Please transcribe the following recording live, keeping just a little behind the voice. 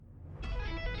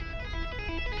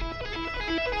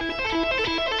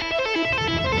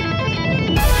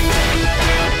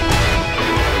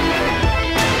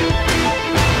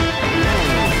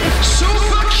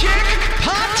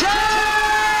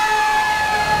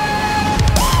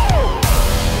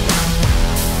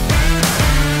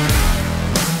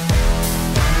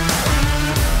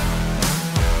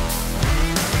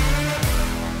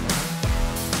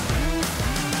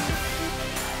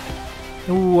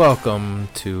Welcome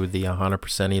to the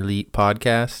 100% Elite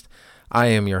podcast. I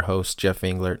am your host, Jeff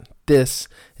Englert. This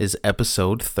is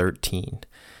episode 13.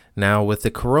 Now, with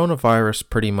the coronavirus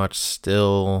pretty much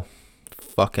still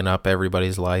fucking up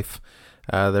everybody's life,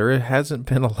 there hasn't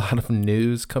been a lot of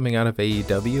news coming out of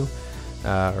AEW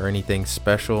or anything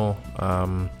special.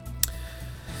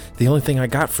 The only thing I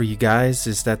got for you guys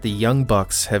is that the Young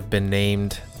Bucks have been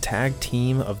named Tag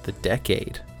Team of the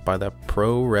Decade by the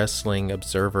Pro Wrestling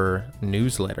Observer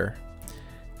newsletter,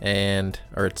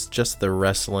 or it's just the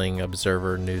Wrestling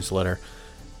Observer newsletter.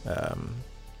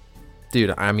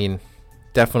 Dude, I mean,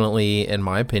 definitely, in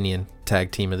my opinion,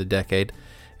 Tag Team of the Decade.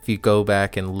 If you go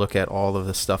back and look at all of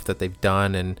the stuff that they've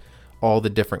done and all the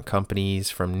different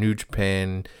companies from New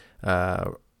Japan,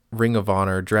 Ring of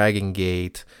Honor, Dragon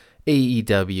Gate,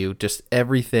 AEW, just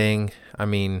everything. I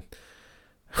mean,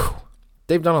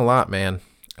 they've done a lot, man.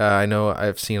 I know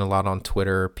I've seen a lot on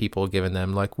Twitter, people giving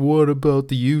them like, what about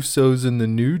the Usos and the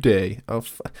New Day?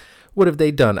 What have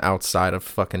they done outside of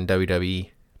fucking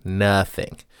WWE?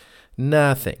 Nothing.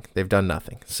 They've done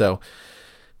nothing. So,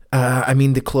 I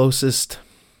mean, the closest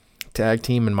tag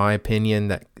team, in my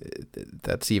opinion,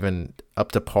 that's even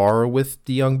up to par with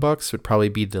the Young Bucks would probably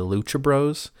be the Lucha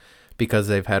Bros, because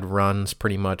they've had runs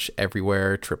pretty much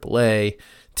everywhere. AAA,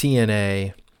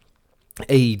 TNA,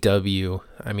 AEW.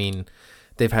 I mean,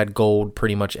 they've had gold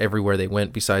pretty much everywhere they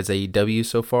went besides AEW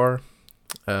so far.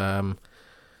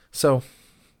 So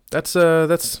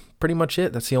that's pretty much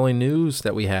it. That's the only news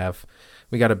that we have.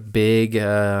 We got a big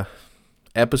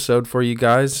episode for you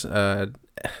guys.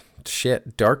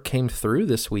 Dark came through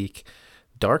this week.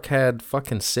 Dark had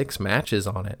fucking 6 matches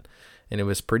on it, and it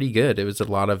was pretty good. It was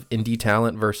a lot of indie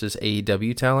talent versus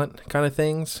AEW talent kind of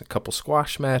things. A couple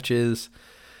squash matches.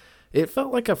 It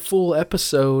felt like a full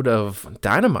episode of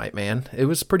Dynamite, man. It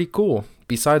was pretty cool.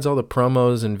 Besides all the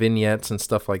promos and vignettes and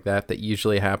stuff like that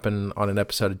usually happen on an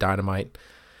episode of Dynamite,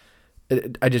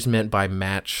 I just meant by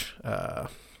match,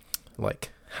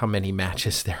 like how many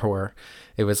matches there were.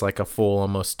 It was like a full,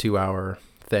 almost 2-hour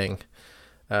thing.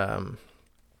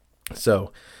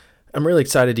 So I'm really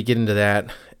excited to get into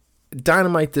that.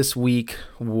 Dynamite this week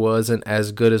wasn't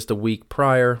as good as the week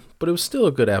prior, but it was still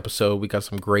a good episode. We got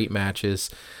some great matches.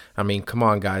 I mean, come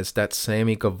on, guys. That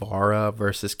Sammy Guevara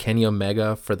versus Kenny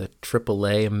Omega for the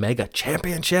AAA Mega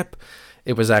Championship.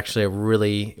 It was actually a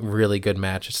really, really good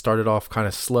match. It started off kind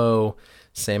of slow,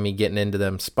 Sammy getting into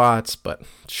them spots, but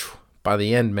by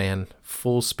the end, man,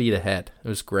 full speed ahead. It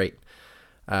was great.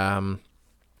 So,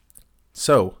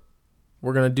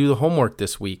 we're going to do the homework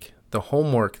this week. The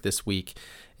homework this week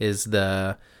is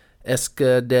the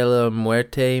Esca de la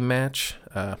Muerte match.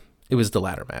 It was the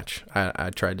ladder match.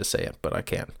 I tried to say it, but I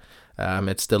can't.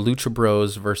 It's the Lucha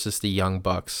Bros versus the Young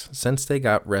Bucks. Since they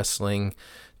got Wrestling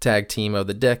Tag Team of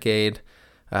the Decade,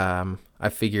 I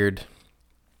figured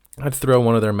I'd throw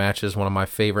one of their matches, one of my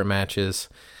favorite matches,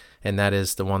 and that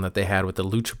is the one that they had with the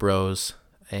Lucha Bros,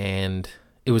 and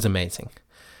it was amazing.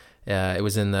 It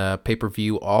was in the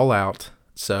pay-per-view All Out,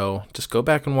 so just go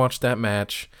back and watch that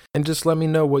match, and just let me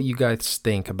know what you guys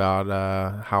think about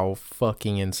how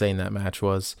fucking insane that match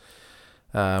was.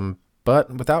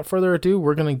 But without further ado,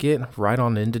 we're going to get right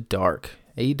on into Dark.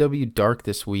 AEW Dark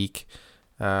this week,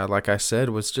 like I said,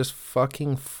 was just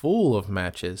fucking full of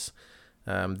matches.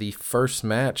 The first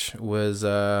match was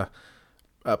a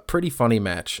pretty funny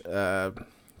match.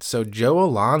 So Joe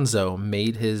Alonzo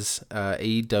made his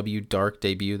AEW Dark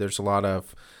debut. There's a lot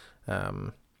of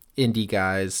indie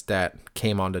guys that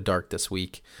came onto Dark this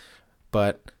week,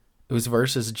 but it was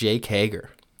versus Jake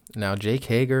Hager. Now, Jake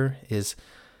Hager is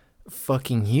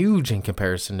fucking huge in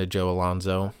comparison to Joe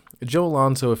Alonzo. Joe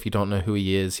Alonzo, if you don't know who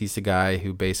he is, he's the guy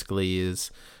who basically is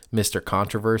Mr.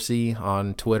 Controversy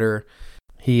on Twitter.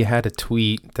 He had a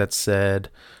tweet that said,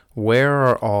 "Where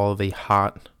are all the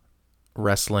hot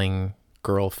wrestling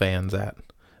girl fans at?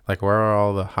 Like, where are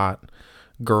all the hot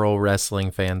girl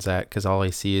wrestling fans at? Because all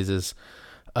he sees is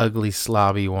ugly,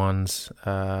 slobby ones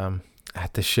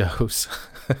at the shows."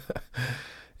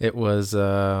 It was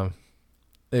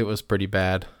pretty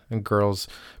bad. And girls,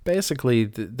 basically,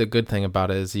 the good thing about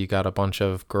it is you got a bunch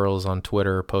of girls on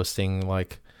Twitter posting,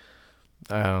 like,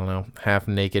 I don't know,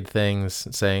 half-naked things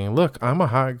saying, "Look, I'm a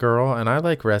hot girl and I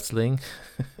like wrestling."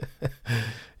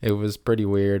 It was pretty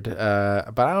weird.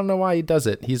 But I don't know why he does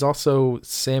it. He's also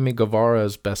Sammy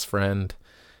Guevara's best friend.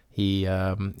 He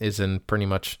is in pretty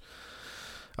much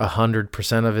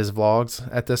 100% of his vlogs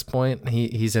at this point.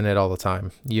 He's in it all the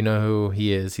time. You know who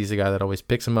he is. He's the guy that always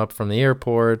picks him up from the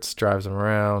airports, drives him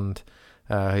around.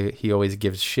 He always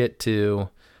gives shit to.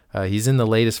 He's in the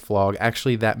latest vlog.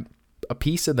 Actually, a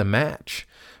piece of the match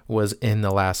was in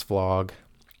the last vlog.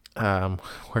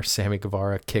 where Sammy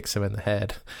Guevara kicks him in the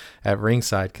head at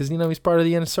ringside because, he's part of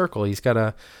the inner circle. He's got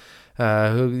to,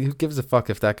 who gives a fuck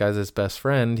if that guy's his best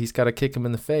friend? He's got to kick him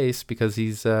in the face because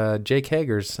he's Jake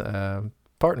Hager's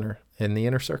partner in the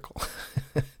inner circle.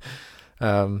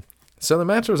 So the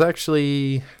match was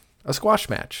actually a squash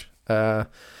match.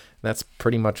 That's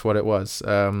pretty much what it was.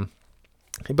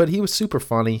 But he was super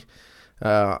funny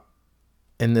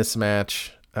in this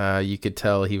match. You could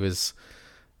tell he was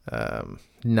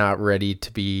not ready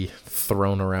to be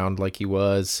thrown around like he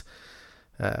was.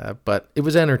 But it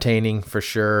was entertaining for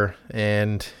sure.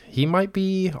 And he might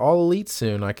be all elite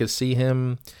soon. I could see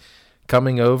him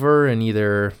coming over and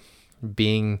either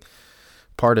being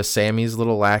part of Sammy's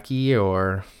little lackey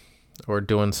or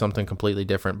doing something completely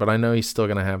different. But I know he's still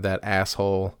going to have that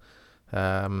asshole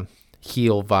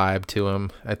heel vibe to him.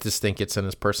 I just think it's in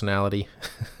his personality.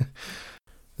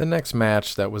 The next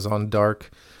match that was on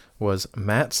Dark was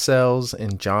Matt Sells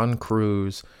and John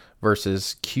Cruz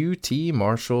versus QT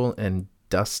Marshall and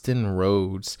Dustin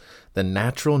Rhodes, the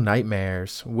Natural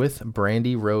Nightmares, with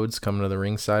Brandy Rhodes coming to the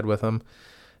ringside with him.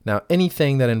 Now,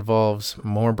 anything that involves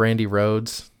more Brandy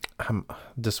Rhodes, I'm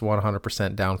just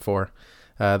 100% down for.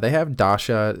 They have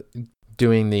Dasha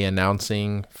doing the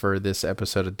announcing for this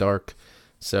episode of Dark.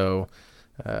 So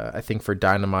I think for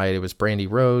Dynamite, it was Brandy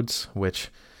Rhodes, which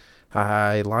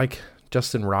I like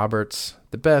Justin Roberts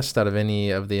the best out of any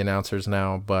of the announcers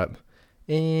now, but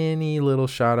any little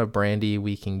shot of Brandy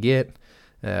we can get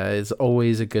is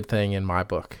always a good thing in my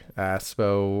book.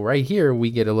 So right here,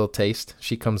 we get a little taste.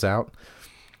 She comes out.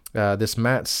 This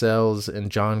Matt Sells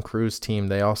and John Cruz team,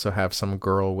 they also have some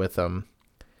girl with them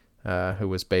who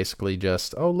was basically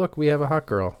just, oh, look, we have a hot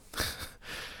girl.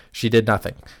 She did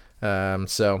nothing.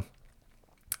 So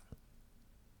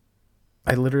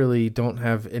I literally don't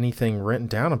have anything written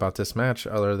down about this match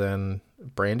other than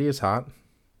Brandy is hot.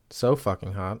 So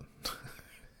fucking hot.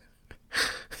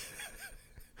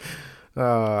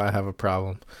 Oh, I have a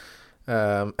problem.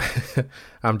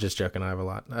 I'm just joking. I have a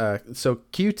lot. So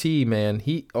QT, man,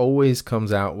 he always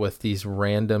comes out with these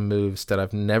random moves that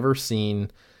I've never seen,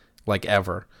 like,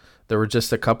 ever. There were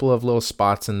just a couple of little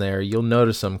spots in there. You'll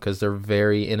notice them because they're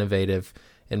very innovative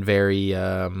and very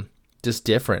just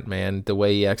different, man. The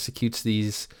way he executes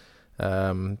these,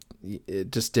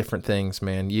 just different things,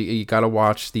 man. You got to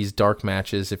watch these Dark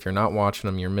matches. If you're not watching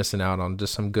them, you're missing out on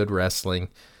just some good wrestling,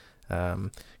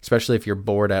 especially if you're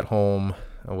bored at home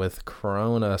with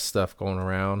Corona stuff going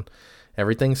around.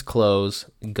 Everything's closed.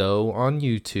 Go on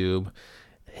YouTube,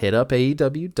 hit up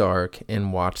AEW Dark,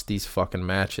 and watch these fucking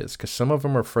matches, because some of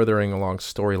them are furthering along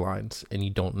storylines, and you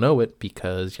don't know it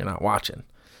because you're not watching.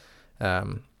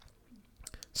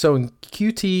 So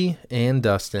QT and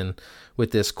Dustin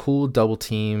with this cool double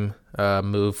team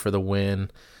move for the win.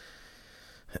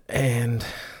 And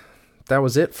that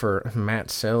was it for Matt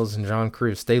Sells and John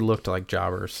Cruz. They looked like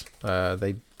jobbers.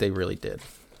 They really did.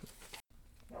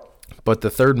 But the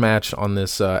third match on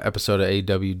this episode of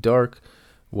AEW Dark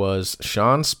was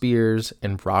Shawn Spears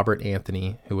and Robert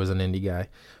Anthony, who was an indie guy,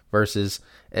 versus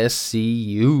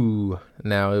SCU.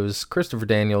 Now, it was Christopher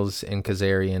Daniels and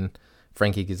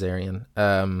Frankie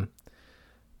Kazarian.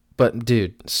 But,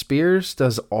 dude, Spears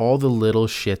does all the little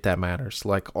shit that matters.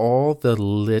 Like, all the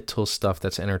little stuff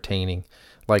that's entertaining.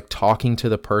 Like, talking to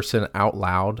the person out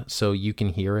loud so you can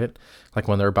hear it. Like,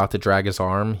 when they're about to drag his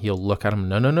arm, he'll look at him,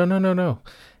 no.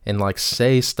 And, like,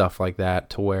 say stuff like that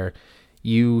to where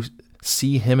you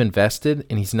see him invested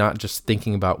and he's not just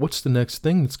thinking about what's the next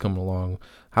thing that's coming along.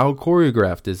 How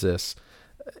choreographed is this?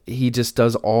 He just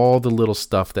does all the little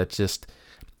stuff that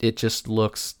it just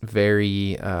looks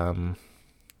very,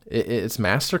 it's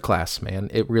masterclass, man.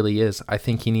 It really is. I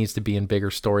think he needs to be in bigger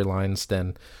storylines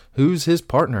than who's his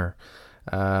partner.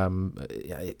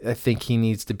 I think he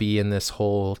needs to be in this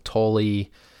whole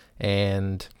Tully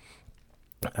and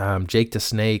Jake the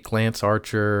Snake, Lance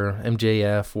Archer,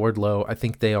 MJF, Wardlow. I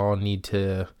think they all need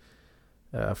to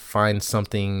find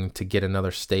something to get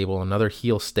another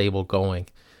heel stable going.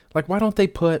 Like, why don't they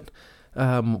put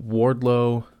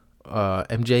Wardlow,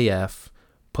 MJF,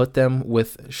 put them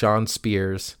with Shawn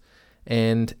Spears,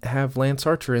 and have Lance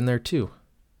Archer in there too?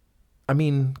 I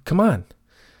mean, come on.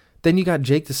 Then you got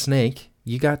Jake the Snake.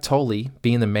 You got Tully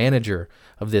being the manager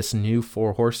of this new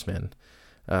Four Horsemen.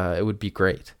 It would be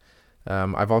great.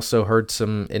 I've also heard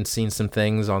and seen some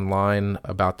things online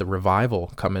about the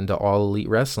Revival coming to All Elite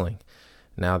Wrestling.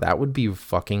 Now, that would be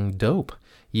fucking dope.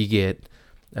 You get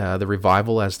the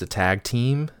Revival as the tag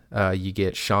team. You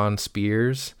get Shawn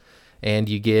Spears. And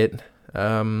you get,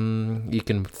 you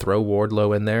can throw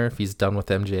Wardlow in there if he's done with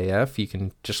MJF. You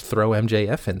can just throw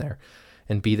MJF in there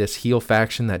and be this heel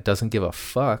faction that doesn't give a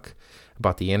fuck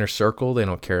about the Inner Circle. They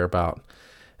don't care about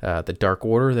the Dark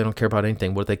Order. They don't care about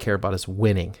anything. What they care about is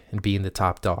winning and being the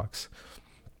top dogs.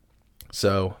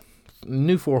 So,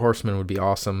 new Four Horsemen would be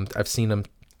awesome. I've seen them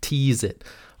tease it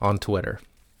on Twitter.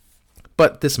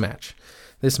 But this match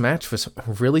was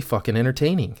really fucking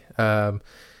entertaining.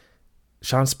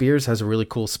 Shawn Spears has a really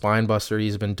cool spine buster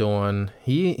he's been doing.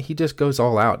 He just goes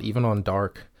all out, even on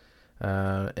Dark.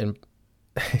 And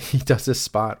he does this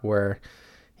spot where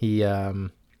he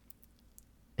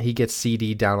gets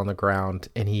CD down on the ground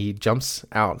and he jumps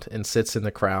out and sits in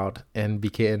the crowd and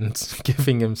begins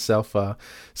giving himself a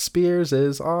 "Spears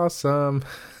is awesome."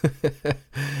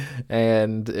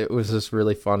 And it was just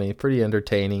really funny, pretty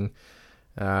entertaining.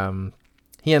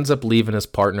 He ends up leaving his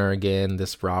partner again,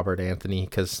 this Robert Anthony,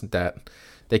 because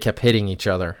they kept hitting each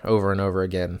other over and over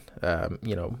again.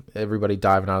 Everybody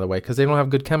diving out of the way because they don't have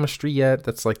good chemistry yet.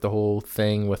 That's like the whole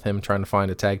thing with him trying to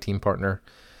find a tag team partner.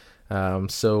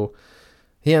 So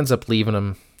he ends up leaving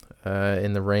him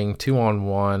in the ring,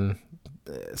 2-on-1.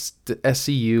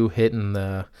 SCU hitting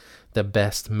the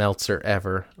best Meltzer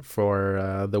ever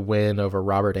for the win over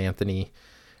Robert Anthony.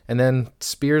 And then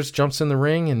Spears jumps in the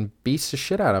ring and beats the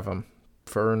shit out of him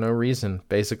for no reason,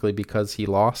 basically because he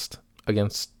lost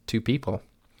against two people.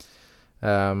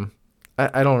 I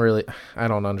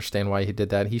don't understand why he did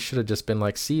that. He should have just been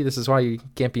like, "See, this is why you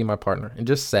can't be my partner," and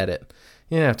just said it.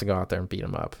 You didn't have to go out there and beat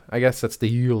him up. I guess that's the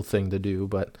heel thing to do,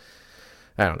 but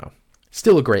I don't know.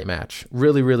 Still a great match.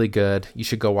 Really, really good. You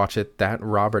should go watch it. That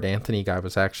Robert Anthony guy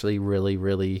was actually really,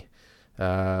 really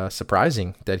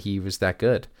surprising that he was that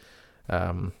good.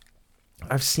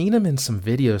 I've seen him in some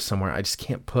videos somewhere. I just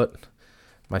can't put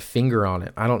my finger on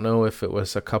it. I don't know if it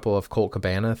was a couple of Colt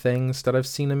Cabana things that I've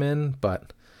seen him in,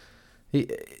 but I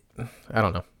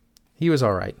don't know. He was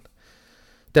all right.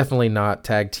 Definitely not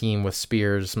tag team with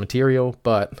Spears material,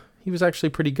 but he was actually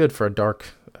pretty good for a Dark,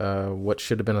 what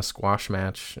should have been a squash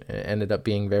match. It ended up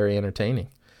being very entertaining.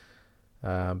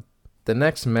 The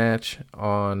next match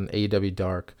on AEW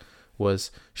Dark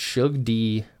was Shug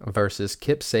D versus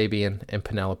Kip Sabian and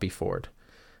Penelope Ford.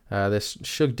 This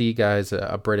Shug D guy is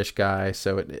a British guy,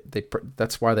 so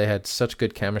that's why they had such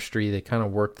good chemistry. They kind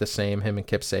of worked the same, him and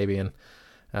Kip Sabian.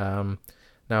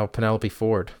 Now Penelope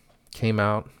Ford came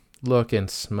out looking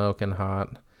smoking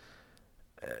hot.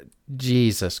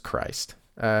 Jesus Christ.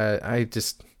 I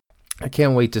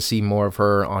can't wait to see more of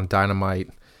her on Dynamite.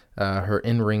 Her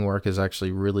in-ring work is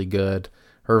actually really good.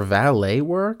 Her valet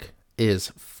work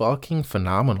is fucking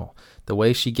phenomenal. The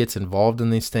way she gets involved in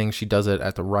these things, she does it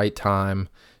at the right time.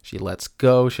 She lets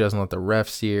go. She doesn't let the ref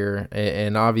see her.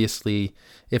 And obviously,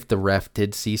 if the ref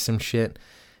did see some shit,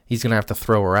 he's going to have to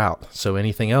throw her out. So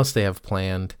anything else they have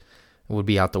planned would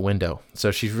be out the window.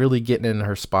 So she's really getting in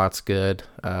her spots good.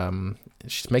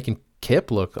 She's making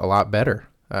Kip look a lot better.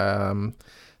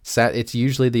 It's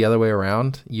usually the other way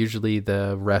around. Usually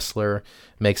the wrestler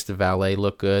makes the valet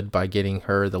look good by getting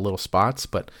her the little spots,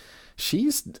 but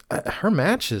her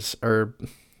matches are,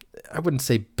 I wouldn't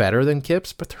say better than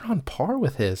Kip's, but they're on par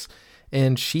with his.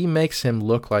 And she makes him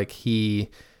look like he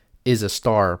is a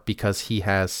star because he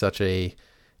has such a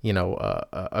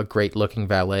great looking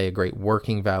valet, a great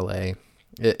working valet.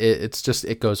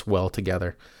 It goes well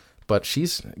together. But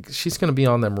she's going to be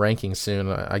on them rankings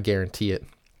soon. I guarantee it.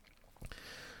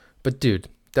 But dude,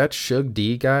 that Shug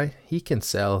D guy, he can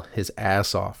sell his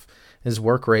ass off. His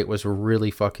work rate was really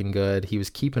fucking good. He was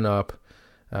keeping up.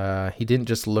 He didn't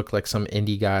just look like some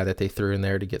indie guy that they threw in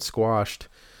there to get squashed.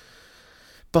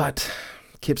 But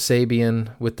Kip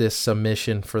Sabian with this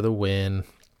submission for the win,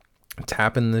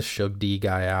 tapping this Shug D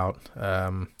guy out.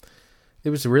 It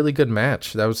was a really good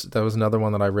match. That was another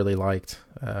one that I really liked.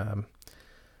 Man,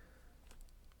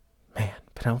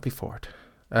 Penelope Ford.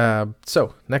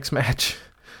 So next match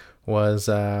was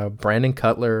Brandon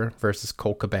Cutler versus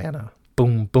Colt Cabana.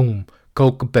 Boom, boom.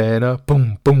 Colt Cabana.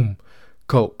 Boom, boom.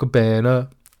 Colt Cabana.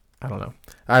 I don't know.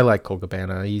 I like Colt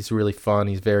Cabana. He's really fun.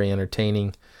 He's very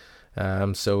entertaining.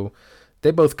 So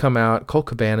they both come out. Colt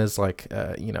Cabana's like,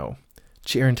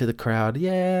 cheering to the crowd.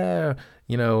 Yeah.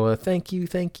 Thank you,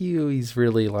 thank you. He's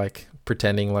really like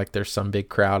pretending like there's some big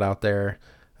crowd out there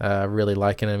really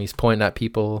liking him. He's pointing at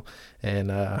people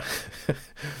and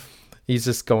he's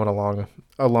just going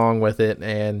along with it.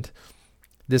 And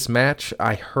this match,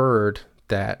 I heard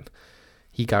that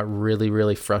he got really,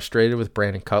 really frustrated with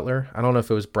Brandon Cutler. I don't know if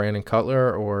it was Brandon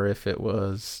Cutler or if it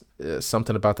was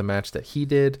something about the match that he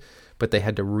did, but they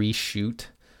had to reshoot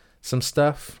some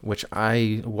stuff, which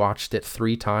I watched it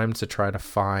 3 times to try to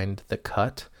find the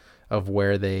cut of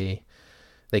where they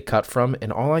cut from.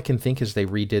 And all I can think is they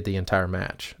redid the entire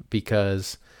match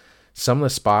because some of the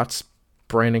spots,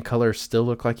 Brandon Cutler still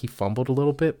looked like he fumbled a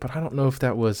little bit, but I don't know if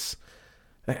that was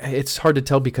It's hard to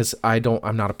tell because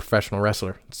I'm not a professional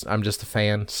wrestler. I'm just a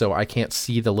fan, so I can't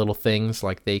see the little things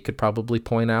like they could probably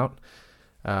point out.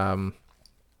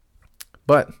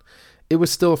 But it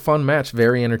was still a fun match,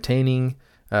 very entertaining.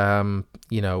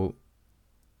 You know,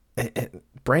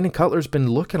 Brandon Cutler's been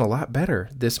looking a lot better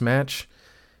this match.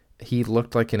 He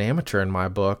looked like an amateur in my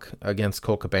book against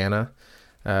Colt Cabana.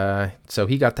 So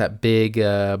he got that big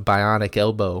bionic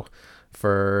elbow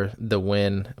for the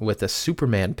win with a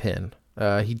Superman pin.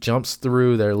 He jumps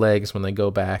through their legs when they go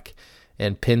back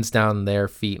and pins down their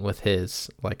feet with his,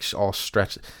 like all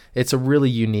stretched. It's a really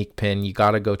unique pin. You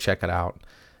got to go check it out.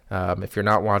 If you're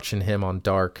not watching him on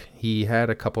Dark, he had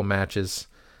a couple matches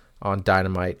on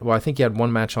Dynamite. Well, I think he had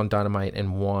one match on Dynamite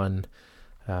and one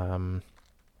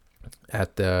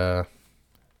at the...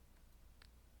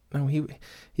 No, he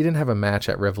didn't have a match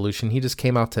at Revolution. He just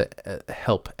came out to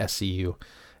help SCU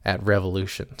at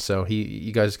Revolution. So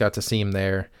you guys got to see him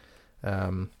there.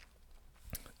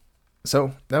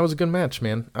 So that was a good match,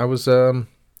 man. I was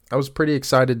pretty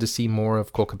excited to see more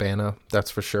of Colt Cabana,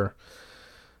 that's for sure.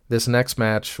 This next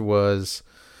match was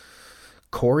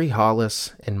Corey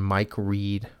Hollis and Mike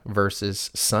Reed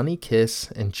versus Sonny Kiss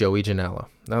and Joey Janela.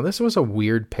 Now, this was a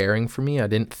weird pairing for me. I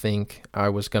didn't think I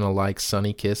was going to like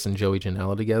Sonny Kiss and Joey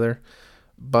Janela together,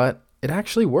 but it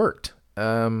actually worked.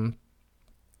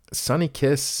 Sonny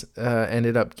Kiss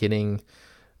ended up getting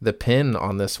the pin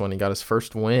on this one. He got his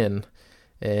first win,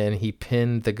 and he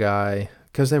pinned the guy,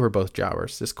 because they were both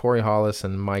jobbers. This Corey Hollis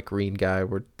and Mike Reed guy,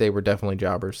 they were definitely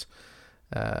jobbers.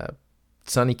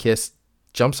 Sonny Kiss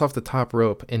jumps off the top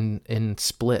rope in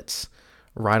splits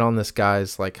right on this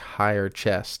guy's like higher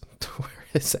chest, where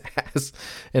his ass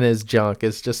and his junk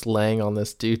is just laying on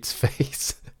this dude's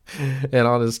face and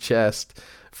on his chest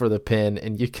for the pin.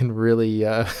 And you can really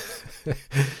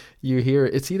you hear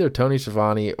it's either Tony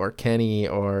Schiavone or Kenny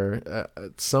or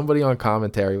somebody on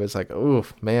commentary was like, "Oh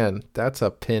man, that's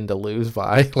a pin to lose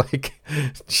by." Like,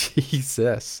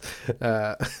 Jesus.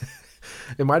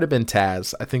 It might have been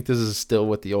Taz. I think this is still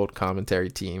with the old commentary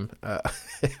team.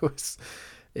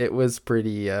 It was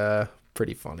pretty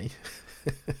funny.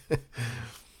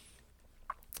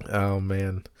 Oh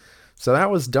man. So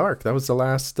that was Dark. That was the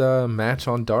last match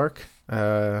on Dark.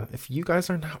 If you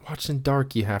guys are not watching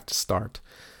Dark, you have to start.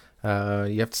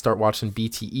 You have to start watching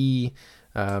BTE.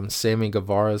 Sammy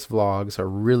Guevara's vlogs are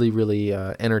really, really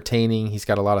entertaining. He's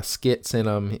got a lot of skits in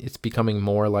them. It's becoming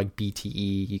more like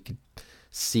BTE. You could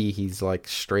see he's like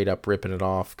straight up ripping it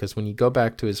off, because when you go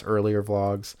back to his earlier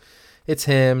vlogs, it's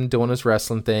him doing his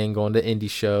wrestling thing, going to indie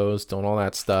shows, doing all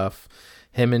that stuff.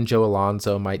 Him and Joe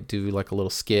Alonzo might do like a little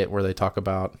skit where they talk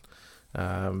about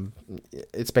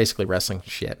it's basically wrestling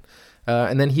shit.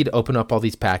 And then he'd open up all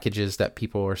these packages that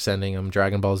people were sending him,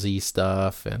 Dragon Ball Z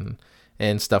stuff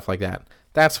and stuff like that.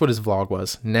 That's what his vlog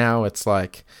was. Now it's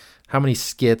like, how many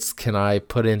skits can I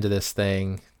put into this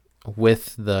thing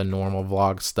with the normal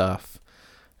vlog stuff?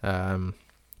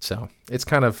 So it's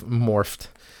kind of morphed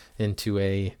into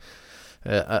a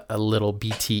little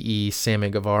BTE Sammy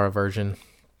Guevara version.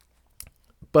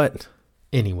 But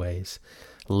anyways,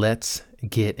 let's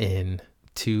get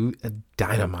into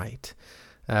Dynamite.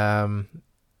 No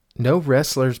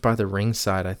wrestlers by the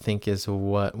ringside, I think, is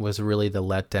what was really the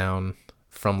letdown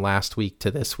from last week to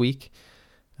this week.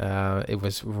 It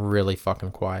was really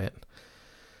fucking quiet.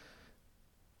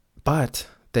 But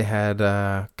they had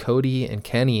Cody and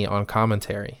Kenny on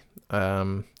commentary.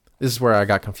 This is where I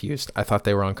got confused. I thought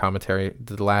they were on commentary.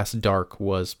 The last Dark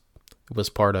was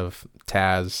part of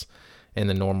Taz and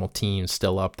the normal team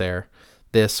still up there.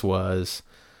 This was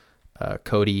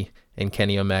Cody and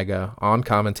Kenny Omega on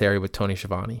commentary with Tony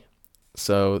Schiavone.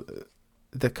 So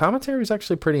the commentary was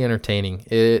actually pretty entertaining.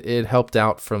 It helped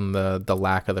out from the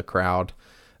lack of the crowd,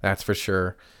 that's for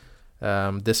sure.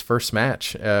 This first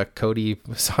match, Cody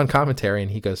was on commentary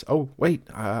and he goes, "Oh, wait,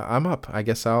 I'm up. I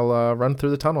guess I'll run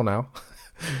through the tunnel now."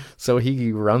 So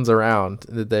he runs around.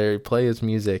 They play his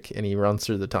music and he runs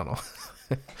through the tunnel.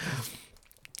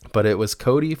 But it was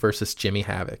Cody versus Jimmy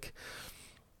Havoc.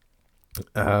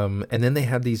 And then they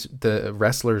had the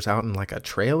wrestlers out in like a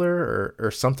trailer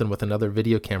or something with another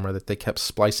video camera that they kept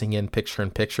splicing in picture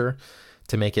in picture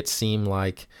to make it seem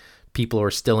like people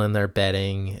were still in there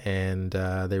betting, and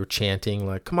they were chanting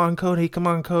like, come on,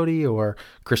 Cody, or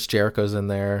Chris Jericho's in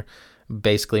there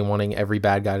basically wanting every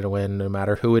bad guy to win no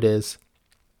matter who it is.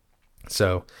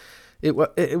 So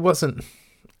it wasn't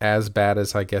as bad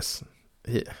as, I guess,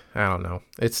 I don't know.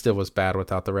 It still was bad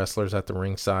without the wrestlers at the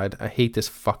ringside. I hate this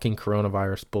fucking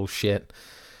coronavirus bullshit.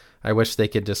 I wish they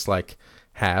could just like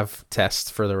have tests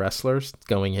for the wrestlers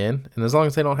going in, and as long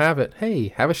as they don't have it, hey,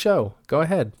 have a show. Go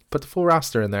ahead, put the full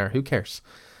roster in there. Who cares?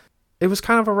 it was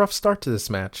kind of a rough start to this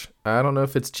match. I don't know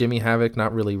if it's Jimmy Havoc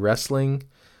not really wrestling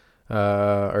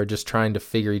or just trying to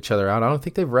figure each other out. I don't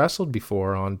think they've wrestled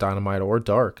before on Dynamite or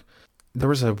Dark. There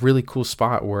was a really cool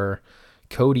spot where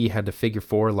Cody had the figure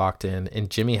four locked in, and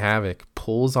Jimmy Havoc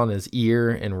pulls on his ear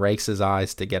and rakes his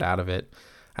eyes to get out of it.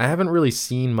 I haven't really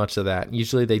seen much of that.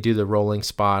 Usually they do the rolling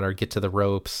spot or get to the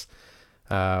ropes,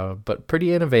 but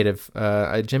pretty innovative.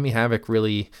 Jimmy Havoc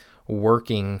really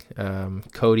working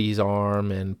Cody's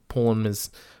arm and pulling his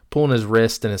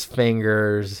wrist and his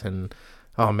fingers, and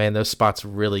oh man, those spots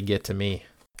really get to me.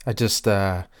 I just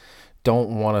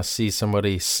don't want to see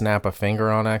somebody snap a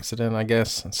finger on accident, I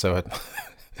guess. So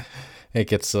it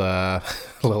gets a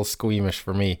little squeamish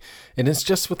for me. And it's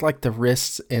just with like the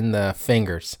wrists and the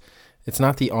fingers. It's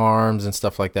not the arms and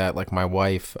stuff like that. Like my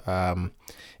wife,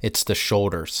 it's the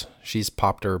shoulders. She's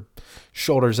popped her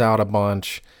shoulders out a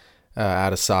bunch,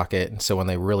 out of socket. And so when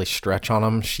they really stretch on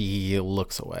them, she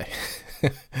looks away.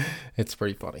 It's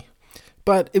pretty funny.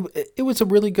 But it was a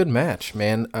really good match,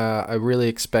 man. I really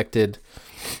expected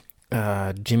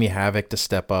Jimmy Havoc to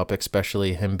step up,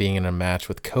 especially him being in a match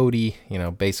with Cody,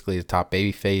 basically the top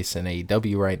babyface in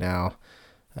AEW right now.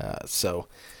 So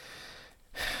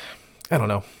I don't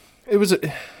know. It was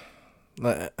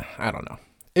I don't know.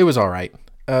 It was all right.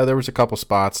 There was a couple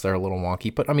spots that are a little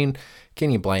wonky, but I mean,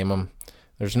 can you blame them?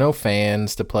 There's no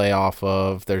fans to play off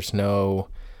of. There's no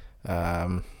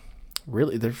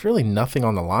there's really nothing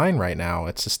on the line right now.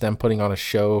 It's just them putting on a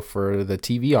show for the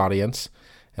TV audience,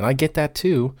 and I get that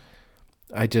too.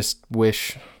 I just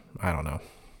wish, I don't know.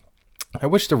 I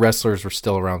wish the wrestlers were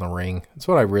still around the ring. That's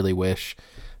what I really wish.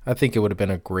 I think it would have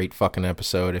been a great fucking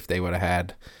episode if they would have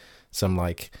had some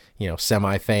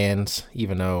semi-fans,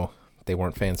 even though they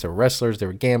weren't fans, they were wrestlers, they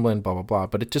were gambling, blah, blah, blah.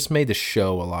 But it just made the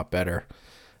show a lot better,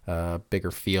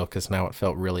 bigger feel, because now it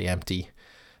felt really empty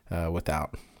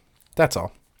without. That's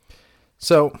all.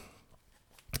 So,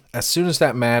 as soon as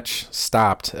that match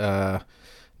stopped,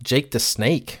 Jake the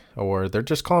Snake, or they're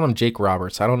just calling him Jake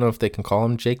Roberts. I don't know if they can call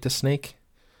him Jake the Snake.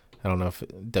 I don't know if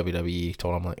WWE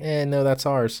told him, no, that's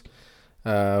ours.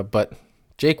 But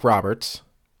Jake Roberts,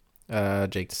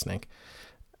 Jake the Snake,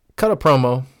 cut a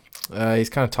promo.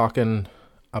 He's kind of talking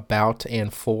about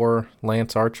and for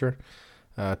Lance Archer,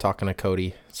 talking to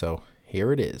Cody. So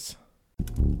here it is.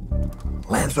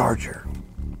 Lance Archer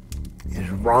is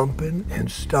romping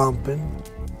and stomping,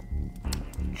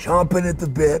 chomping at the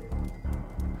bit,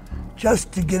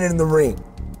 just to get in the ring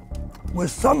with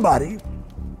somebody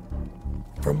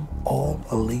from All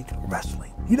Elite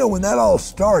Wrestling. When that all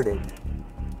started,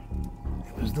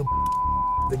 it was the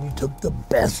then you took the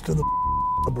best of the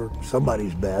or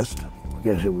somebody's best. I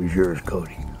guess it was yours,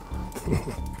 Cody.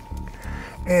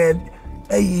 And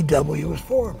AEW was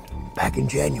formed back in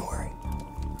January.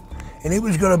 And it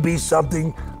was going to be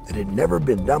something that had never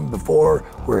been done before,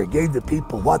 where it gave the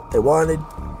people what they wanted.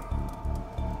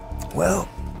 Well,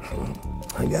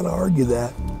 I got to argue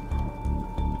that.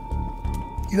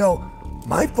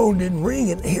 My phone didn't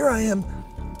ring, and here I am,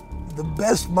 the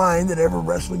best mind that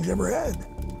wrestling's ever had.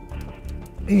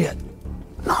 And yet,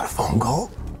 not a phone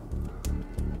call.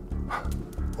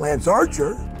 Lance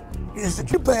Archer is in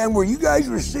Japan, where you guys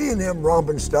were seeing him romp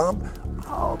and stomp.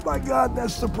 Oh my God,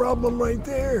 that's the problem right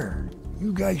there.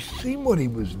 You guys seen what he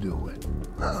was doing.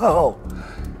 Oh,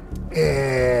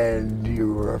 and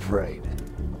you were afraid.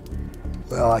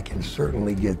 Well, I can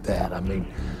certainly get that. I mean,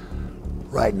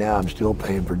 right now I'm still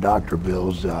paying for doctor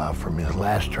bills from his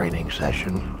last training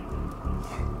session.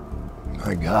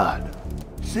 My God.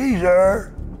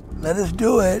 Caesar, let us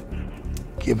do it.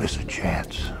 Give us a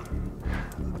chance.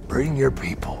 Bring your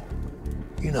people.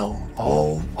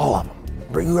 All of them.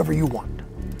 Bring whoever you want.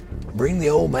 Bring the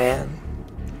old man,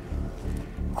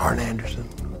 Arn Anderson.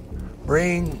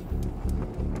 Bring,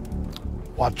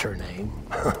 what's her name?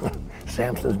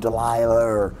 Samson's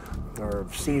Delilah, or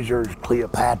Caesar's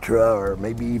Cleopatra, or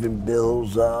maybe even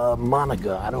Bill's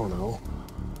Monica. I don't know.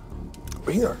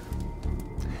 Bring her.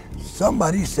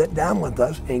 Somebody sit down with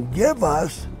us and give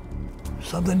us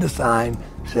something to sign.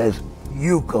 Says,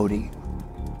 you, Cody,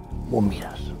 will meet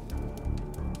us.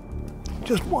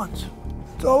 Just once.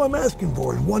 That's all I'm asking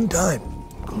for, is one time.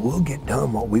 Because we'll get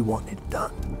done what we want it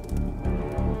done.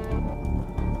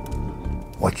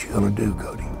 What you gonna do,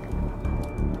 Cody?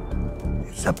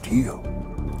 It's up to you.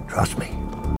 Trust me.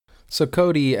 So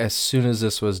Cody, as soon as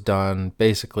this was done,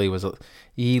 basically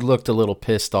he looked a little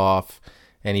pissed off,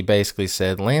 and he basically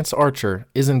said, Lance Archer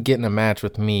isn't getting a match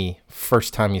with me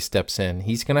first time he steps in.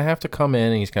 He's going to have to come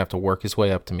in, and he's going to have to work his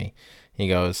way up to me. He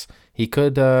goes, he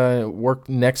could work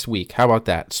next week. How about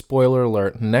that? Spoiler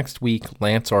alert, next week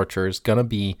Lance Archer is going to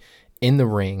be in the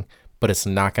ring, but it's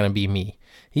not going to be me.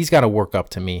 He's got to work up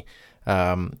to me.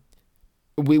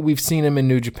 We've seen him in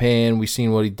New Japan. We've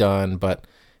seen what he's done, but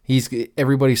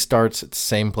everybody starts at the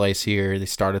same place here. They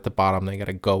start at the bottom. They got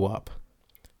to go up,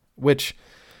 which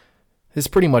has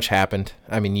pretty much happened.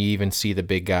 I mean, you even see the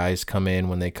big guys come in.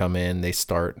 When they come in, they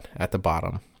start at the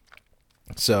bottom.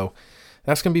 So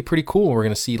that's going to be pretty cool. We're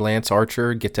going to see Lance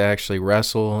Archer get to actually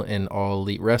wrestle in All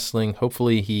Elite Wrestling.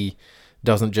 Hopefully he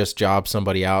doesn't just job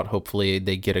somebody out. Hopefully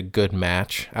they get a good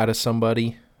match out of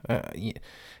somebody.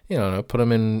 Put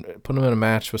him in a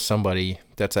match with somebody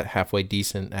that's at halfway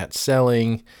decent at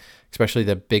selling, especially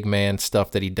the big man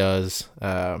stuff that he does.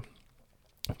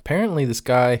 Apparently this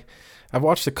guy, I've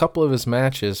watched a couple of his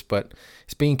matches, but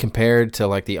he's being compared to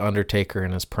like the Undertaker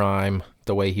in his prime,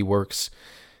 the way he works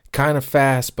kind of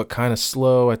fast, but kind of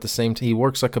slow at the same time. He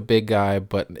works like a big guy,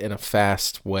 but in a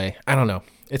fast way. I don't know.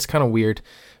 It's kind of weird,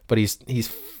 but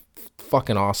he's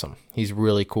fucking awesome. He's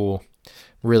really cool.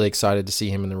 Really excited to see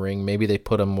him in the ring. Maybe they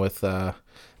put him with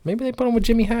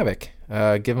Jimmy Havoc.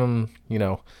 Give him,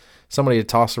 somebody to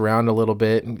toss around a little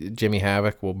bit. Jimmy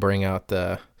Havoc will bring out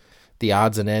the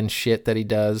odds and ends shit that he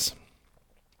does,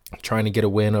 trying to get a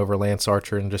win over Lance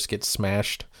Archer and just get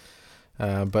smashed.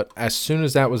 But as soon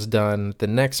as that was done, the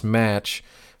next match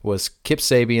was Kip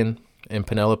Sabian and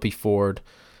Penelope Ford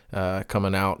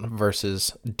coming out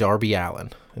versus Darby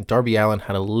Allin. And Darby Allin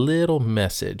had a little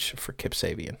message for Kip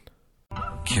Sabian.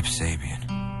 Kip Sabian,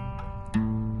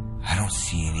 I don't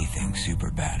see anything super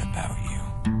bad about you.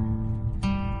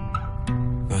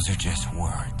 Those are just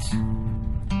words.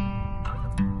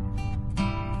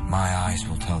 My eyes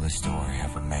will tell the story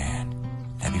of a man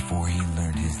that before he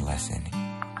learned his lesson,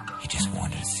 he just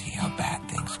wanted to see how bad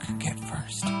things could get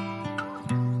first.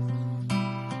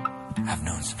 I've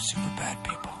known some super bad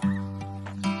people.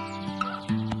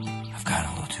 I've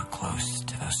gotten a little too close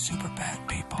to those super bad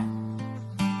people.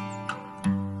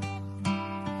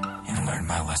 And learned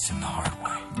my lesson the hard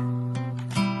way.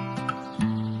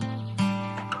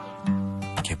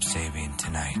 Kip Sabian,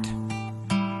 tonight,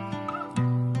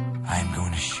 I am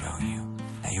going to show you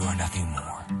that you are nothing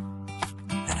more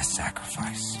than a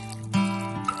sacrifice.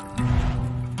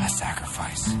 A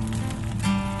sacrifice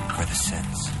for the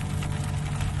sins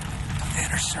of the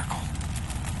inner circle.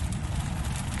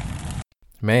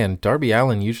 Man, Darby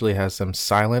Allin usually has some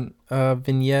silent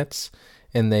vignettes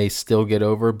and they still get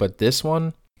over, but this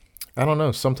one, I don't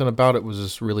know, something about it was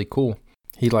just really cool.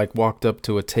 He walked up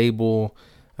to a table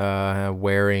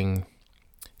wearing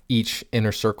each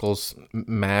inner circle's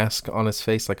mask on his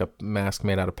face, like a mask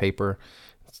made out of paper,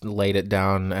 laid it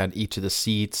down at each of the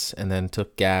seats, and then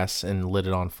took gas and lit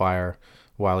it on fire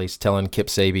while he's telling Kip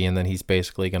Sabian that he's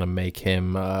basically going to make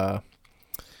him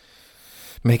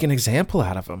make an example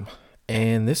out of him.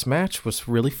 And this match was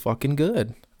really fucking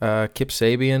good. Kip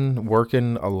Sabian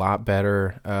working a lot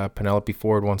better. Penelope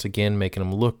Ford once again making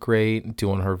him look great,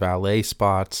 doing her valet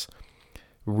spots,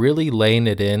 really laying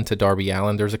it into Darby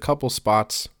Allin. There's a couple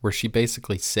spots where she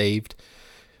basically saved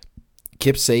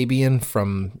Kip Sabian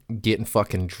from getting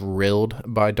fucking drilled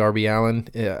by Darby Allin.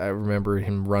 I remember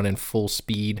him running full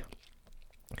speed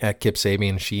at Kip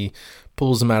Sabian. She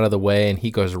pulls him out of the way and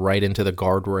he goes right into the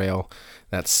guardrail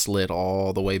that slid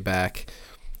all the way back.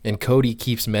 And Cody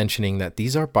keeps mentioning that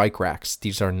these are bike racks.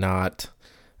 These are not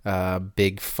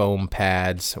big foam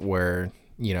pads where,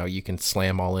 you can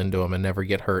slam all into them and never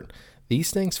get hurt. These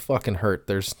things fucking hurt.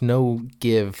 There's no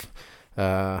give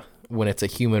when it's a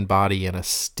human body and a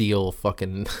steel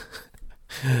fucking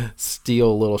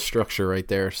steel little structure right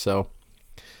there. So,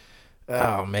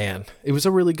 oh man, it was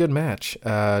a really good match.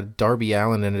 Darby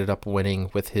Allin ended up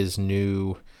winning with his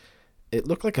new, it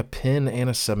looked like a pin and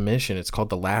a submission. It's called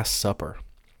the Last Supper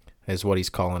is what he's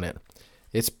calling it.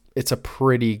 It's a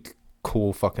pretty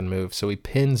cool fucking move. So he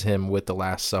pins him with the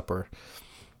Last Supper.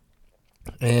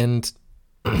 And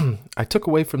I took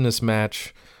away from this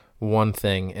match one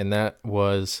thing, and that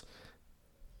was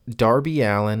Darby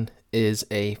Allin is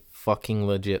a fucking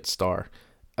legit star.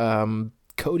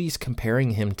 Cody's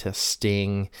comparing him to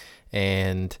Sting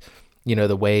and,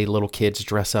 the way little kids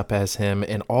dress up as him.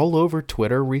 And all over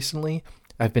Twitter recently,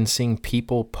 I've been seeing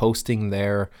people posting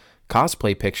their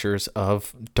cosplay pictures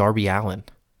of Darby Allin.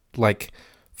 Like,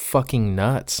 fucking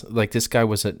nuts. Like, this guy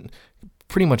was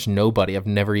pretty much nobody. I've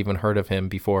never even heard of him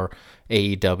before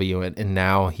AEW, and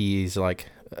now he's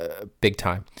big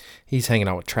time. He's hanging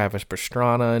out with Travis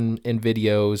Pastrana in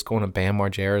videos, going to Bam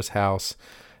Margera's house.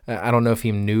 I don't know if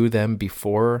he knew them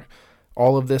before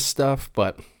all of this stuff,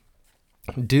 but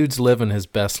dude's living his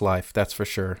best life, that's for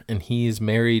sure. And he's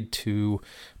married to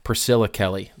Priscilla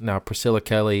Kelly. Now, Priscilla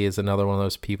Kelly is another one of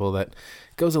those people that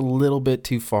goes a little bit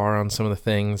too far on some of the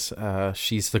things.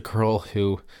 She's the girl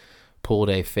who pulled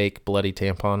a fake bloody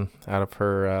tampon out of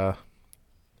her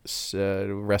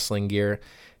wrestling gear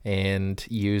and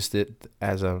used it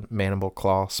as a mandible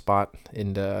claw spot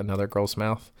into another girl's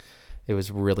mouth. It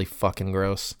was really fucking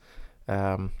gross.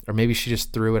 Or maybe she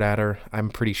just threw it at her. I'm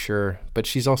pretty sure. But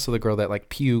she's also the girl that like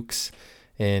pukes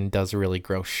and does really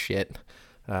gross shit.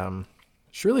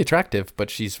 She's really attractive, but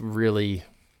she's really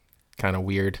kind of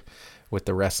weird with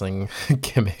the wrestling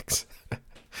gimmicks.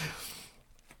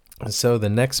 So the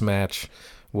next match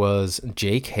was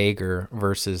Jake Hager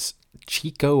versus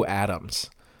Chico Adams.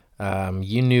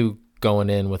 You knew going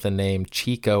in with the name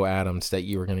Chico Adams that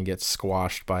you were going to get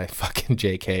squashed by fucking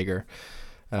Jake Hager.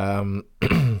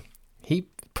 He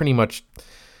pretty much,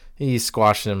 he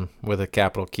squashed him with a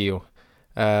capital Q.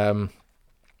 It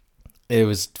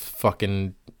was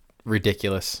fucking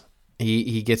ridiculous.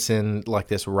 He gets in like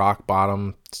this rock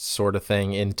bottom sort of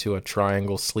thing into a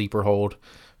triangle sleeper hold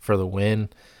for the win.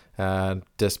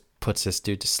 Just puts this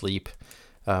dude to sleep.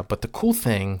 But the cool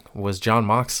thing was Jon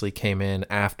Moxley came in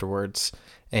afterwards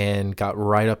and got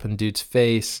right up in dude's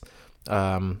face,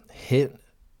 hit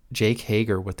Jake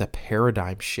Hager with a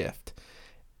paradigm shift.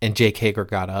 And Jake Hager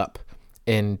got up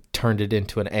and turned it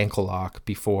into an ankle lock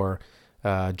before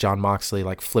Jon Moxley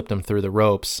like flipped him through the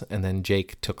ropes, and then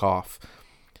Jake took off.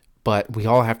 But we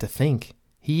all have to think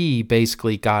he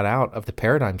basically got out of the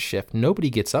paradigm shift. Nobody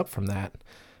gets up from that.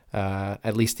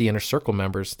 At least the Inner Circle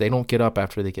members, they don't get up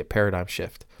after they get paradigm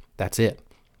shift. That's it.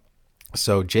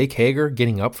 So Jake Hager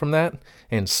getting up from that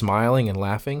and smiling and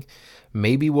laughing,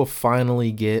 maybe we'll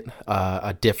finally get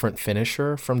a different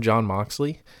finisher from Jon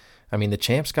Moxley. I mean, the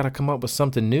champ's got to come up with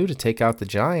something new to take out the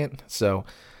Giant. So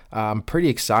I'm pretty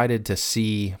excited to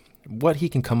see what he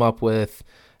can come up with.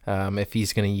 If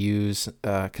he's going to use,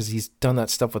 because he's done that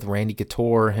stuff with Randy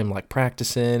Couture, him like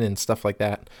practicing and stuff like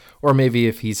that. Or maybe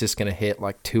if he's just going to hit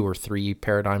like 2 or 3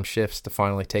 paradigm shifts to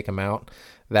finally take him out.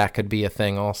 That could be a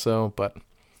thing also. But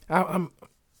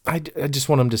I just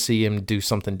want him to see him do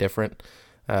something different,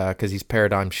 because he's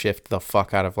paradigm shift the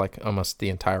fuck out of like almost the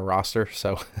entire roster.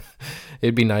 So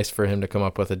it'd be nice for him to come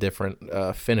up with a different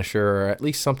finisher, or at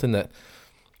least something that...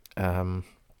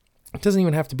 it doesn't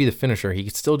even have to be the finisher. He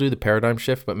could still do the paradigm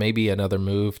shift, but maybe another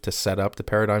move to set up the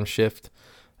paradigm shift.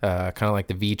 Kind of like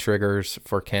the V-triggers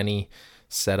for Kenny.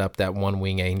 Set up that one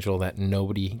wing angel that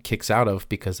nobody kicks out of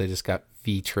because they just got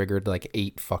V-triggered like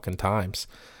 8 fucking times.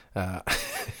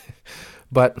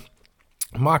 But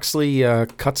Moxley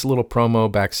cuts a little promo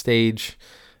backstage.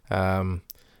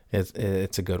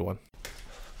 It's a good one.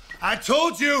 I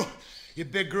told you, you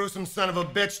big gruesome son of a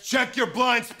bitch, check your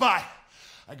blind spot.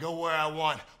 I go where I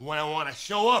want, when I want. I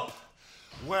show up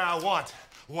where I want,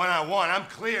 when I want. I'm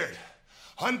cleared.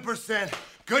 100%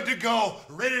 good to go,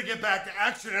 ready to get back to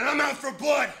action, and I'm out for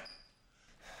blood.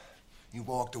 You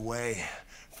walked away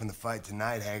from the fight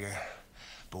tonight, Hager.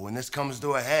 But when this comes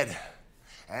to a head,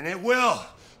 and it will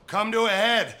come to a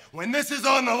head when this is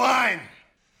on the line,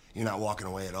 you're not walking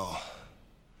away at all.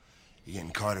 You're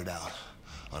getting carted out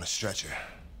on a stretcher,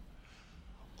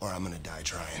 or I'm gonna die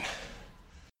trying.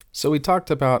 So we talked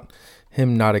about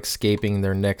him not escaping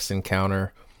their next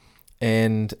encounter,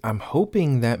 and I'm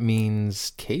hoping that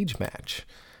means cage match.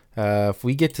 If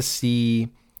we get to see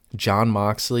Jon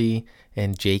Moxley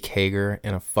and Jake Hager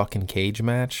in a fucking cage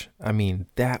match, I mean,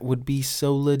 that would be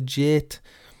so legit.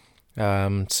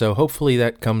 So hopefully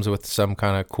that comes with some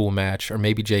kind of cool match, or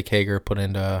maybe Jake Hager put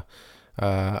into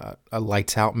a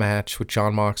lights out match with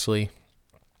Jon Moxley.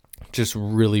 Just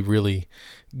really, really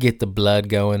get the blood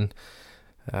going.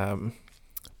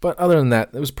 But other than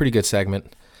that, it was a pretty good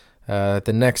segment.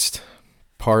 The next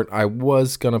part, I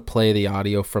was going to play the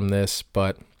audio from this,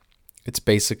 but it's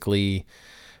basically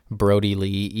Brody Lee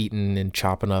eating and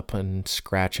chopping up and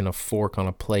scratching a fork on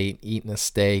a plate, eating a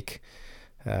steak.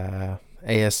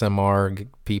 ASMR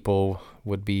people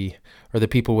would be, or the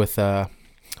people with,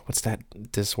 what's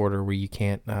that disorder where you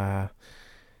can't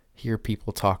hear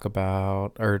people talk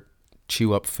about, or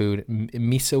chew up food,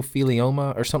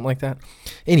 mesothelioma or something like that.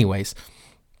 Anyways,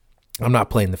 I'm not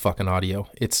playing the fucking audio.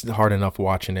 It's hard enough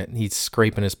watching it. He's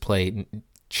scraping his plate and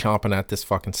chomping at this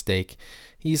fucking steak.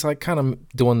 He's like kind of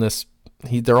doing this.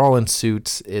 They're all in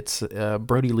suits. It's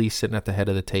Brody Lee sitting at the head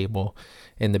of the table,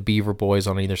 and the Beaver Boys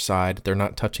on either side. They're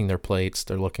not touching their plates.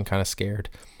 They're looking kind of scared.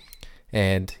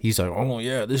 And he's like, oh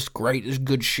yeah, this is great. This is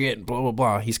good shit. Blah, blah,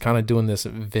 blah. He's kind of doing this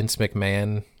Vince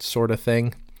McMahon sort of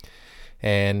thing.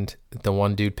 And the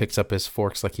one dude picks up his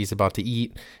forks like he's about to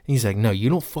eat. And he's like, no, you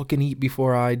don't fucking eat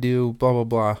before I do, blah, blah,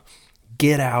 blah.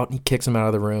 Get out. And he kicks him out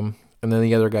of the room. And then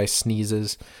the other guy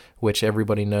sneezes, which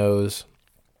everybody knows.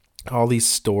 All these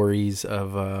stories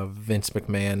of Vince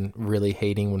McMahon really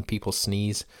hating when people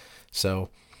sneeze. So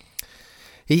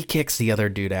he kicks the other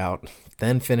dude out.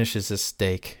 then finishes his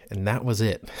steak, and that was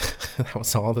it. That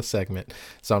was all the segment.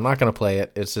 So I'm not going to play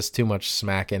it. It's just too much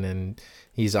smacking, and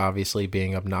he's obviously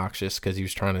being obnoxious because he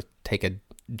was trying to take a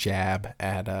jab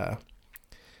at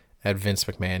Vince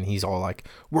McMahon. He's all like,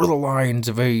 we're the Lions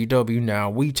of AEW now.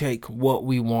 We take what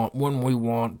we want when we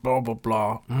want, blah, blah,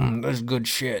 blah. That's good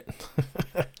shit.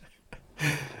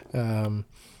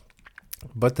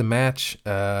 But the match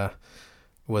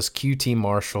was QT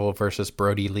Marshall versus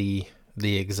Brody Lee,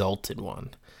 the Exalted One.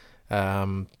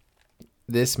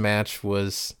 This match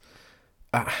was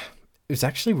it was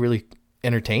actually really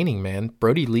entertaining, man.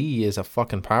 Brody Lee is a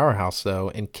fucking powerhouse,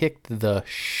 though, and kicked the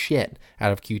shit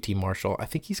out of QT Marshall. I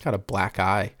think he's got a black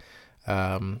eye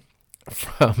from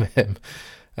him.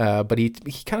 But he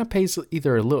kind of pays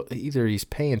either he's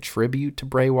paying tribute to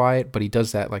Bray Wyatt, but he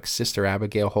does that like Sister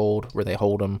Abigail hold where they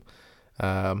hold him,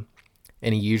 and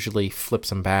he usually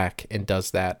flips him back and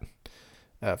does that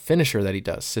finisher that he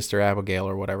does, Sister Abigail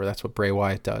or whatever. That's what Bray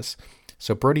Wyatt does.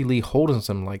 So Brody Lee holds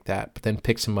him like that, but then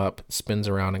picks him up, spins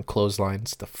around, and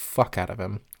clotheslines the fuck out of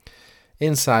him,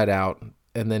 inside out,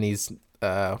 and then he's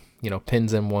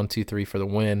pins him 1, 2, 3 for the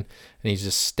win, and he's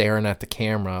just staring at the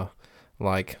camera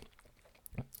like,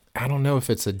 I don't know if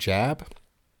it's a jab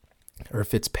or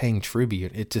if it's paying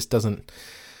tribute. It just doesn't,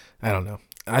 I don't know.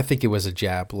 I think it was a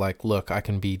jab. Like, look, I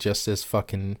can be just as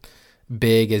fucking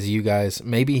big as you guys.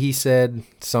 Maybe he said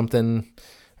something,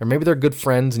 or maybe they're good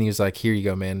friends and he was like, here you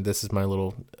go, man. This is my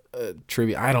little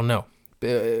tribute. I don't know.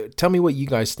 Tell me what you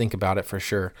guys think about it for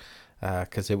sure.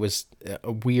 Because it was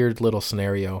a weird little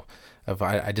scenario of,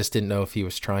 I just didn't know if he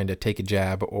was trying to take a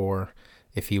jab or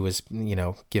if he was,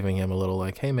 giving him a little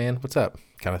like, hey man, what's up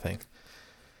kind of thing.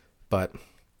 But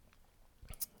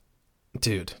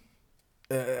dude,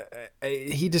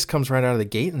 he just comes right out of the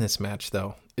gate in this match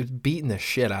though. It's beating the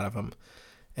shit out of him.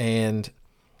 And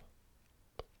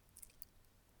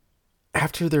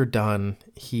after they're done,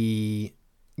 he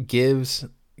gives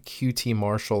QT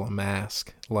Marshall a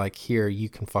mask. Like, here, you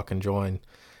can fucking join.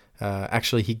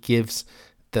 Actually, he gives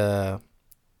the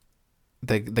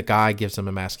guy gives him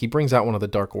a mask. He brings out one of the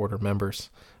Dark Order members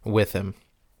with him,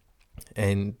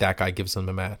 and that guy gives him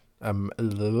a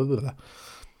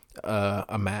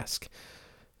mask.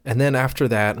 And then after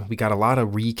that, we got a lot of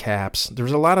recaps.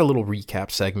 There's a lot of little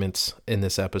recap segments in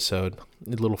this episode,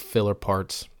 little filler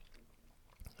parts.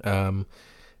 And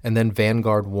then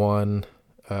Vanguard 1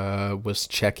 was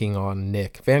checking on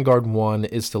Nick. Vanguard 1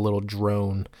 is the little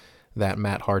drone that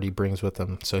Matt Hardy brings with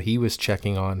him. So he was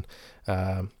checking on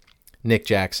Nick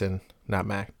Jackson, not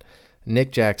Matt.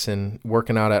 Nick Jackson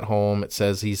working out at home. It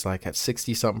says he's like at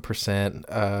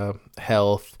 60-something%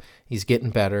 health. He's getting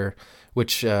better,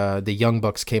 which the Young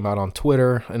Bucks came out on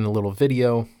Twitter in a little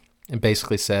video and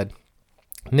basically said,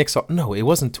 no, it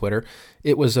wasn't Twitter.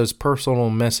 It was those personal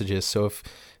messages. So if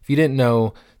you didn't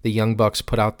know, the Young Bucks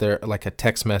put out there like a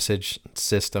text message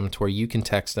system to where you can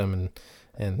text them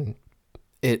and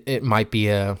it might be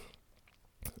an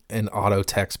auto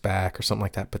text back or something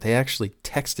like that, but they actually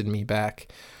texted me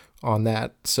back on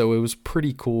that. So it was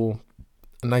pretty cool.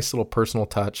 A nice little personal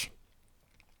touch,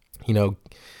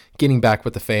 getting back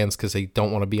with the fans because they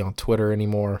don't want to be on Twitter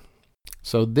anymore.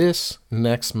 So this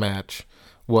next match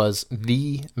was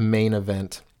the main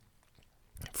event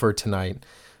for tonight.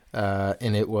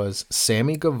 And it was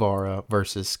Sammy Guevara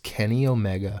versus Kenny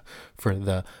Omega for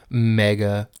the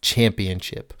Mega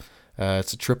Championship.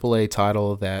 It's a AAA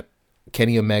title that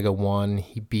Kenny Omega won.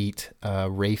 He beat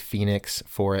Rey Fenix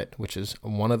for it, which is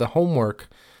one of the homework.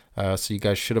 So you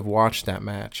guys should have watched that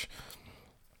match.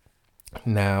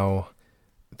 Now,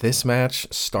 this match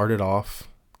started off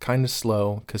kind of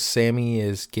slow because Sammy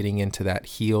is getting into that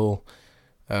heel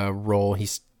role.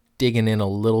 He's digging in a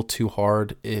little too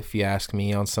hard, if you ask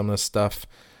me, on some of the stuff.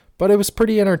 But it was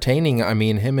pretty entertaining. I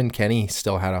mean, him and Kenny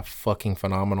still had a fucking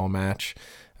phenomenal match.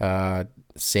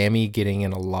 Sammy getting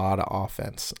in a lot of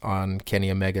offense on Kenny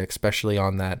Omega, especially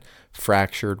on that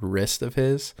fractured wrist of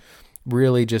his.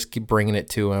 Really just keep bringing it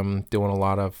to him, doing a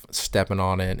lot of stepping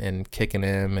on it and kicking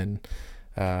him, and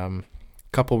a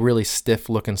couple really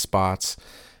stiff-looking spots.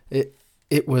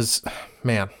 It was,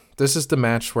 man, this is the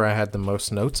match where I had the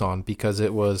most notes on because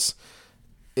it was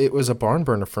a barn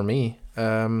burner for me.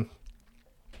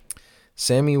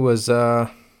 Sammy was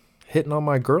hitting on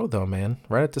my girl though, man,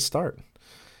 right at the start.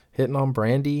 Hitting on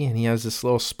Brandy, and he has this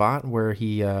little spot where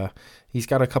he's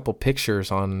got a couple pictures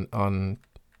on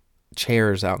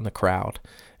chairs out in the crowd,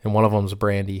 and one of them's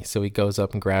Brandy, so he goes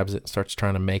up and grabs it and starts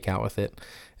trying to make out with it,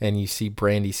 and you see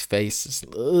Brandy's face is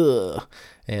ugh,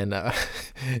 and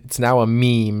it's now a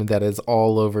meme that is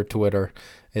all over Twitter.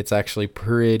 It's actually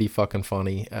pretty fucking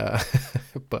funny,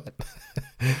 but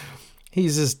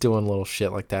he's just doing little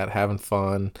shit like that, having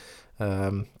fun.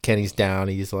 Kenny's down.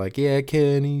 He's like, yeah,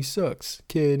 Kenny sucks,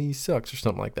 or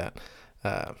something like that.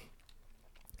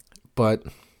 But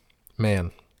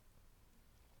man,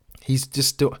 he's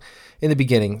just doing in the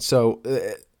beginning. So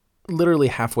literally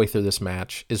halfway through this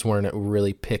match is when it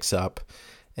really picks up,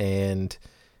 and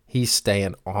he's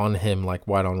staying on him like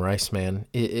white on rice, man.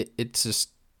 It's just,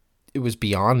 it was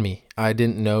beyond me. I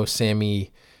didn't know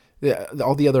Sammy.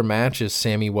 All the other matches,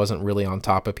 Sammy wasn't really on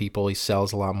top of people. He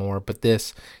sells a lot more. But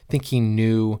this, I think he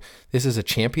knew this is a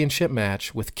championship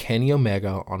match with Kenny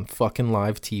Omega on fucking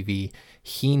live TV.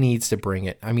 He needs to bring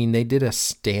it. I mean, they did a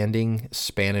standing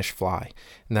Spanish fly.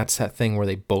 And that's that thing where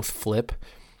they both flip.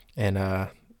 And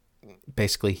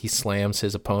basically he slams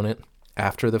his opponent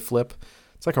after the flip.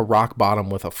 It's like a rock bottom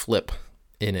with a flip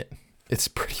in it. It's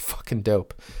pretty fucking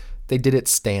dope. They did it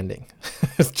standing.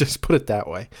 Just put it that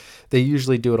way. They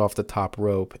usually do it off the top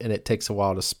rope, and it takes a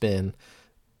while to spin.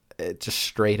 It just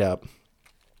straight up.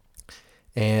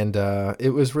 And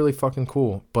it was really fucking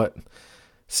cool. But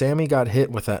Sammy got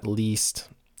hit with at least,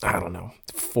 I don't know,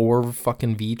 4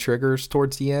 fucking V triggers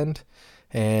towards the end.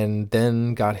 And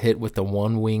then got hit with the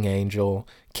one wing angel.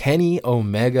 Kenny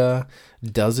Omega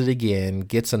does it again,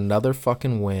 gets another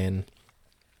fucking win.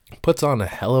 Puts on a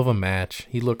hell of a match.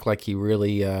 He looked like he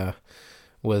really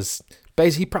was.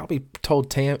 Basically, he probably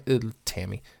told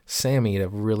Sammy to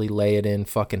really lay it in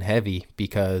fucking heavy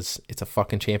because it's a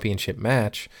fucking championship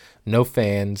match. No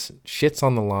fans. Shit's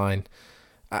on the line.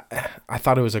 I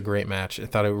thought it was a great match. I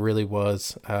thought it really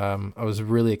was. I was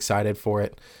really excited for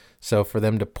it. So for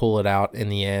them to pull it out in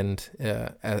the end,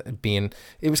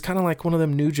 it was kind of like one of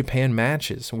them New Japan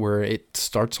matches where it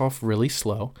starts off really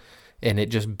slow. And it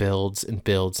just builds and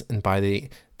builds. And by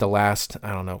the last,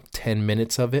 10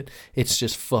 minutes of it, it's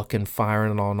just fucking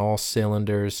firing on all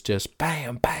cylinders. Just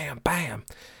bam, bam, bam.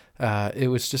 It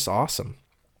was just awesome.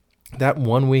 That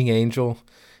one wing angel,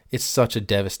 it's such a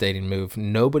devastating move.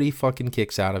 Nobody fucking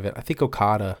kicks out of it. I think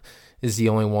Okada is the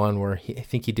only one where I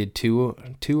think he did two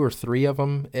or three of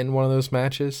them in one of those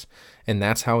matches. And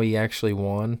that's how he actually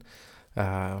won.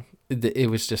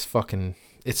 It was just fucking...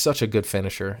 It's such a good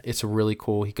finisher. It's really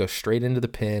cool. He goes straight into the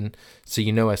pin. So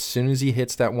you know as soon as he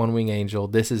hits that one wing angel,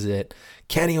 this is it.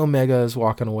 Kenny Omega is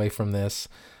walking away from this.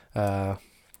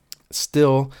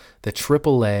 Still the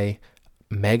AAA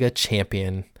Mega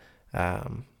Champion.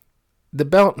 The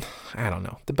belt, I don't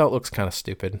know. The belt looks kind of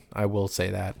stupid. I will say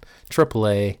that.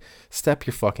 AAA, step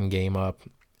your fucking game up.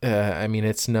 I mean,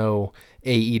 it's no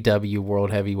AEW World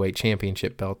Heavyweight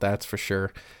Championship belt, that's for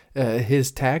sure.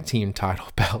 His tag team title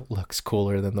belt looks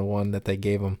cooler than the one that they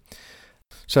gave him.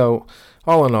 So,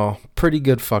 all in all, pretty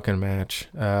good fucking match.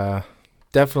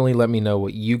 Definitely let me know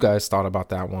what you guys thought about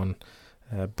that one.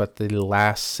 But the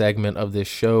last segment of this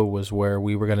show was where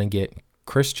we were going to get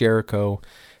Chris Jericho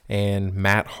and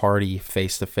Matt Hardy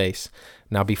face to face.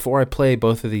 Now, before I play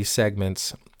both of these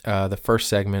segments, the first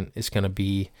segment is going to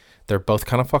be, they're both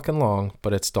kind of fucking long,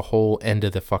 but it's the whole end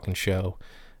of the fucking show.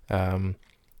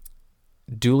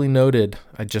 Duly noted,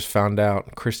 I just found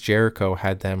out Chris Jericho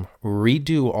had them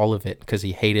redo all of it because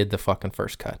he hated the fucking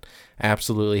first cut.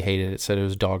 Absolutely hated it. Said it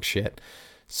was dog shit.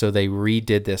 So they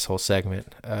redid this whole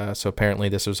segment. So apparently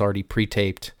this was already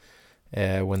pre-taped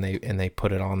when they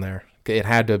put it on there. It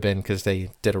had to have been because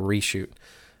they did a reshoot.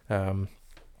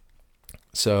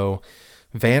 So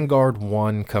Vanguard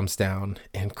 1 comes down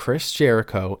and Chris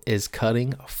Jericho is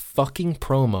cutting a fucking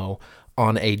promo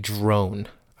on a drone.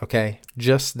 Okay,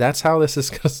 just that's how this is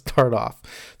going to start off.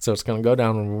 So it's going to go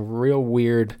down a real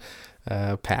weird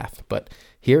path. But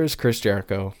here is Chris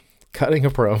Jericho cutting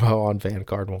a promo on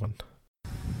Vanguard 1.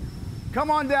 Come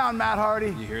on down, Matt Hardy.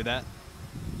 You hear that?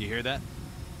 You hear that?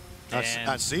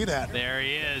 I see that. There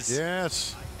he is.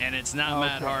 Yes. And it's not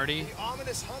Matt Hardy. The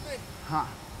ominous humming. Huh.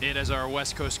 It is our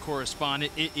West Coast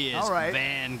correspondent. It is All right.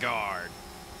 Vanguard.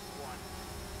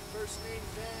 First name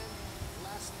Van,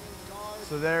 last name Guard.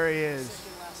 So there he is.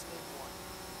 Second last name One.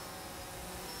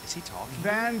 Is he talking?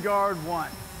 Vanguard 1.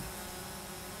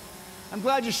 I'm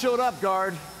glad you showed up,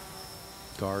 Guard.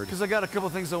 Guard. Because I got a couple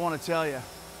things I want to tell you.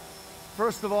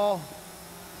 First of all,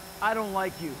 I don't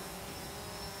like you.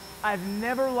 I've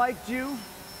never liked you.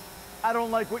 I don't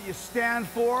like what you stand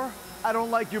for. I don't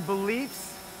like your beliefs.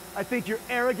 I think you're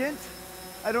arrogant.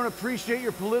 I don't appreciate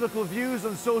your political views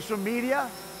on social media.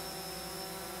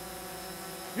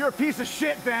 You're a piece of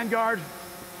shit, Vanguard.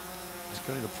 He's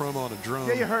cutting a promo on a drone.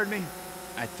 Yeah, you heard me.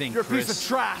 I think You're a Chris piece of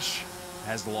trash.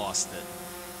 has lost it.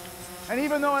 And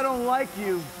even though I don't like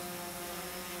you,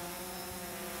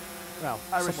 well,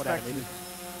 I respect you.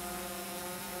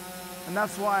 And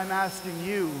that's why I'm asking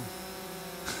you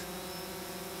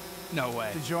No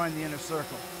way. to join the inner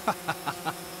circle.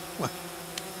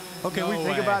 Okay, No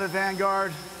Think way. about it,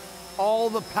 Vanguard. All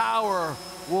the power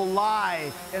will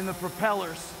lie in the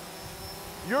propellers.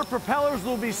 Your propellers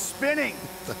will be spinning.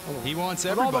 He wants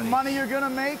With all everybody. the money you're gonna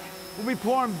make, we'll be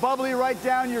pouring bubbly right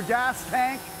down your gas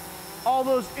tank. All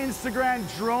those Instagram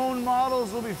drone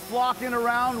models will be flocking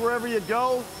around wherever you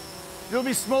go. You'll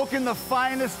be smoking the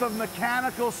finest of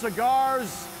mechanical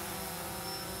cigars.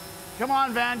 Come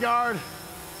on, Vanguard.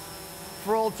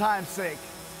 For old time's sake.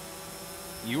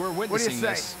 You were do you witnessing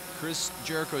say? this. Chris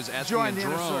Jericho's asking Join a the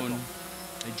inner drone. circle.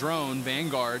 A drone,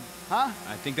 Vanguard. Huh?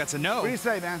 I think that's a no. What do you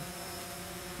say, man?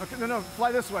 Okay, no,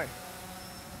 fly this way.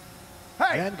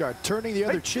 Hey! Vanguard turning the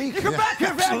other cheek. You come back here,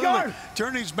 Absolutely. Vanguard!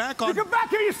 Turning his back You on. come back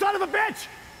here, you son of a bitch!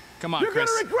 Come on, You're Chris.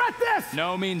 gonna regret this!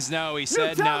 No means no. He You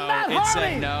said tell no. Matt It Hardy!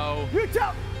 said no. You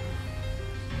tell...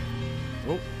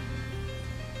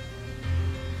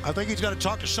 I think he's got to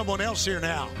talk to someone else here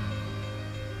now.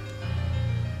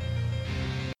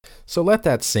 So let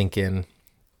that sink in.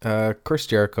 Chris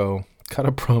Jericho cut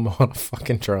a promo on a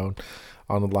fucking drone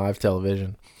on the live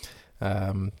television.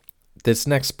 This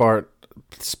next part,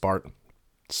 same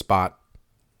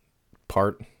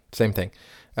thing.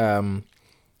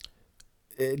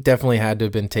 It definitely had to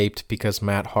have been taped because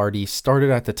Matt Hardy started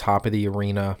at the top of the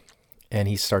arena and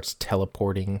he starts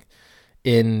teleporting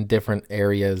in different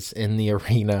areas in the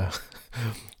arena,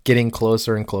 getting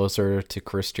closer and closer to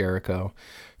Chris Jericho.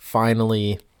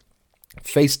 Finally,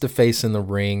 face to face in the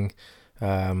ring.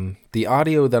 The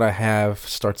audio that I have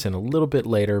starts in a little bit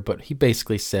later, but he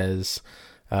basically says,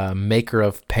 maker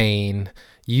of pain,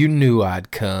 you knew I'd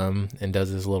come, and does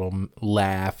his little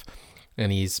laugh.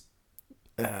 And he's,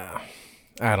 I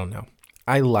don't know.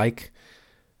 I like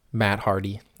Matt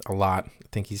Hardy a lot. I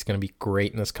think he's going to be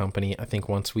great in this company. I think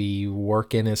once we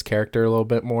work in his character a little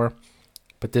bit more.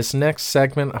 But this next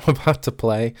segment I'm about to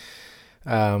play,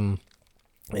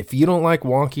 if you don't like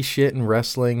wonky shit in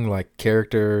wrestling, like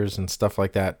characters and stuff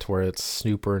like that, to where it's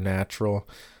supernatural,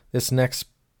 this next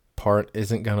part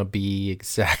isn't going to be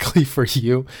exactly for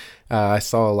you. I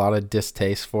saw a lot of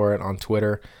distaste for it on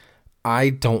Twitter.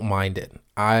 I don't mind it.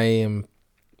 I am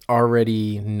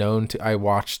already known to... I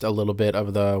watched a little bit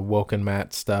of the Woken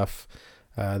Matt stuff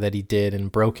that he did,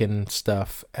 and Broken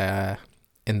stuff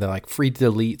in the like Free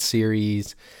Delete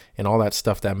series and all that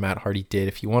stuff that Matt Hardy did.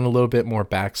 If you want a little bit more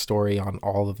backstory on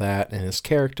all of that and his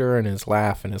character and his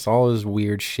laugh and all his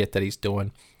weird shit that he's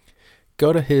doing,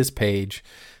 go to his page,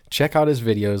 check out his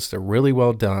videos. They're really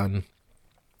well done.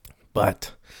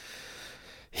 But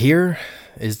here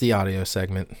is the audio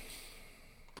segment.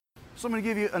 So I'm gonna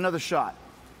give you another shot.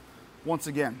 Once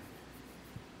again,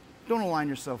 don't align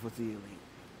yourself with the elite.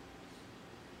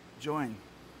 Join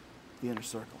the inner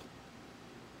circle.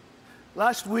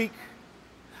 Last week,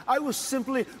 I was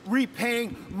simply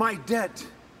repaying my debt.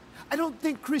 I don't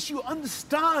think, Chris, you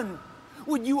understand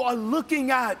what you are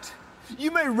looking at. You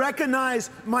may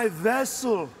recognize my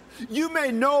vessel. You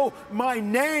may know my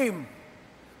name.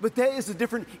 But there is a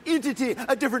different entity,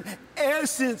 a different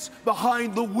essence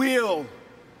behind the wheel.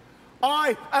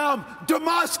 I am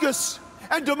Damascus,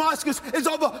 and Damascus is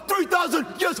over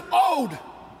 3,000 years old.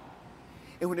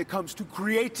 And when it comes to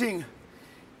creating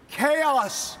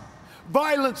chaos,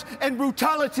 violence, and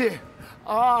brutality,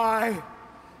 I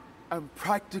am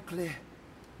practically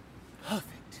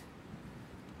perfect.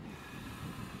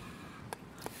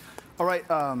 All right,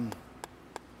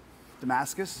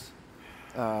 Damascus,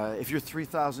 if you're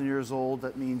 3,000 years old,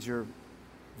 that means you're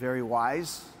very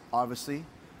wise, obviously.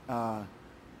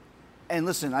 And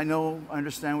listen, I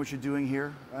understand what you're doing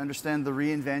here. I understand the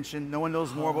reinvention. No one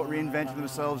knows more about reinventing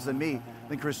themselves than me,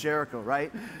 than Chris Jericho,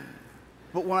 right?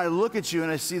 But when I look at you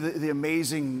and I see the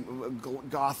amazing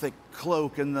gothic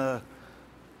cloak and the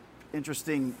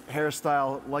interesting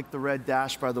hairstyle, like the red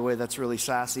dash, by the way, that's really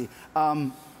sassy.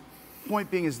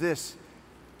 Point being is this,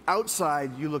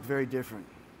 outside you look very different.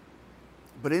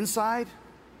 But inside,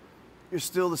 you're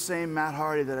still the same Matt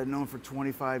Hardy that I've known for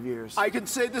 25 years. I can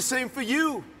say the same for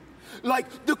you.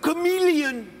 Like the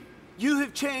chameleon, you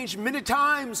have changed many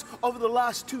times over the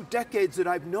last 2 decades that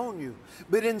I've known you.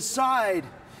 But inside,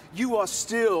 you are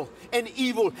still an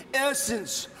evil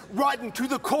essence, rotten to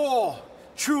the core.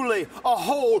 Truly a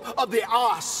hole of the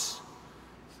ass.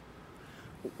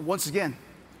 Once again,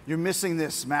 you're missing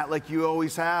this, Matt, like you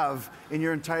always have in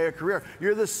your entire career.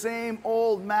 You're the same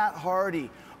old Matt Hardy,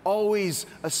 always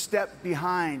a step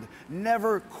behind,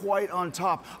 never quite on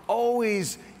top,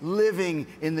 always living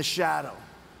in the shadow.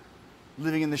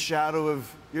 Living in the shadow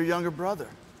of your younger brother,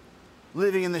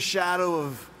 living in the shadow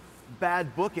of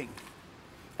bad booking.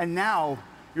 And now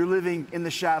you're living in the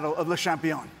shadow of Le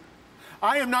Champion.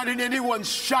 I am not in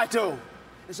anyone's shadow.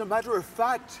 As a matter of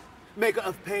fact, maker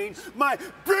of pain. My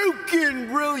broken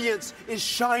brilliance is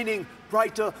shining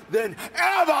brighter than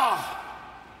ever.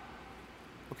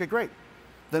 Okay, great.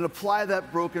 Then apply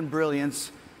that broken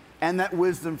brilliance and that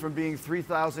wisdom from being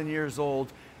 3,000 years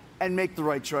old and make the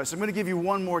right choice. I'm going to give you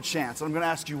one more chance. I'm going to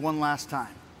ask you one last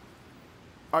time.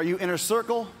 Are you inner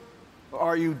circle or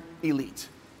are you elite?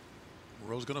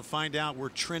 World's going to find out we're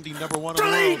trending number one on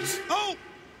Delete! the road. Oh!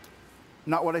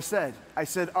 Not what I said. I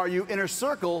said, are you inner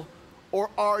circle or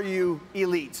are you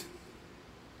elite?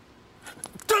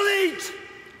 Delete!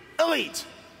 Elite!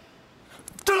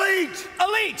 Delete!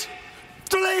 Elite!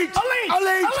 Delete! Elite!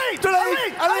 Elite!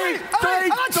 Delete! Elite!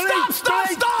 Delete! Stop! Stop!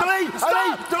 Stop! Delete!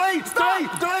 Stop! Delete!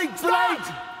 Stop! Delete! Stop!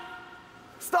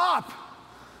 Stop!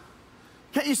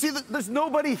 Can't you see that there's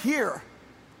nobody here?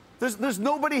 There's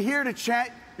nobody here to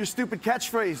chant your stupid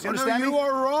catchphrase. You understand You me?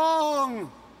 are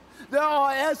wrong. There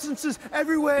are essences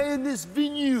everywhere in this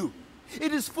venue.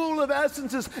 It is full of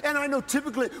essences, and I know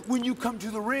typically when you come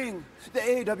to the ring, the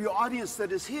AAW audience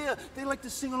that is here, they like to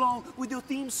sing along with your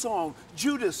theme song,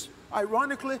 Judas.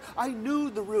 Ironically, I knew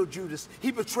the real Judas.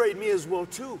 He betrayed me as well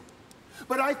too.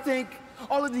 But I think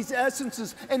all of these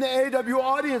essences and the AAW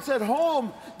audience at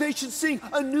home, they should sing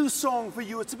a new song for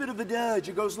you. It's a bit of a dirge.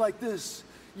 It goes like this.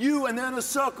 You and then a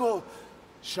circle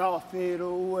shall fade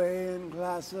away and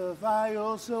classify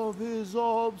yourself as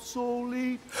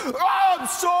obsolete.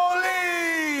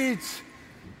 Obsolete!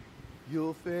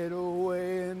 You'll fade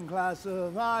away and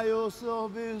classify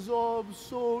yourself as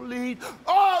obsolete.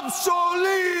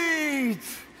 Obsolete!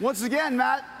 Once again,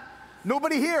 Matt,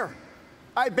 nobody here.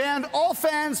 I banned all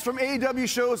fans from AEW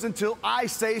shows until I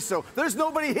say so. There's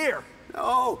nobody here.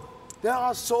 No, there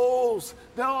are souls,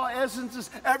 there are essences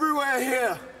everywhere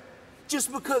here.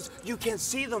 Just because you can't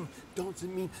see them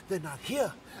doesn't mean they're not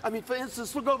here. I mean, for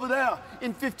instance, look over there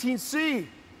in 15C.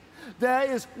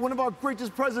 There is one of our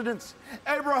greatest presidents,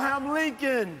 Abraham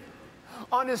Lincoln.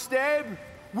 Honest Abe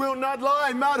will not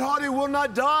lie. Matt Hardy will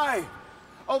not die.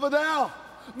 Over there,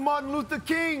 Martin Luther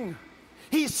King.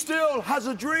 He still has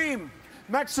a dream.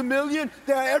 Maximilian,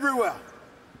 they're everywhere.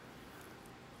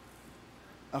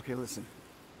 Okay, listen.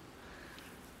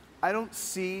 I don't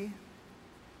see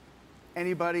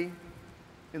anybody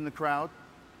in the crowd.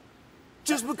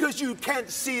 Just because you can't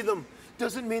see them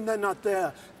doesn't mean they're not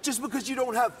there. Just because you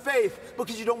don't have faith,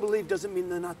 because you don't believe, doesn't mean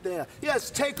they're not there.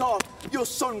 Yes, take off your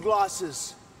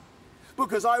sunglasses,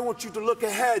 because I want you to look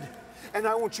ahead, and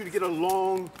I want you to get a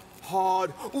long,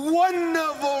 hard,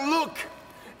 wonderful look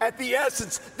at the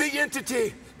essence, the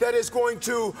entity that is going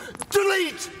to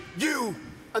delete you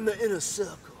and the inner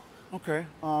circle. Okay.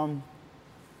 Can't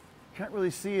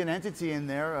really see an entity in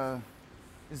there.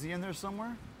 Is he in there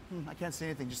somewhere? I can't see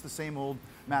anything. Just the same old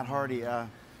Matt Hardy.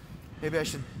 Maybe I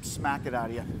should smack it out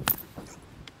of you.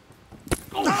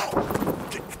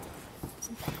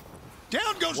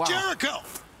 Down goes Wow. Jericho.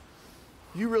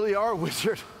 You really are a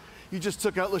wizard. You just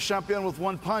took out Le Champion with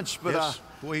one punch, but Yes,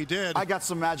 boy, he did. I got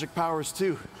some magic powers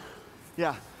too.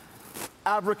 Yeah.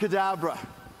 Abracadabra.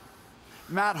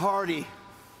 Matt Hardy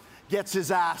gets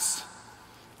his ass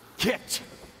kicked.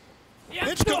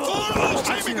 It's Guevara.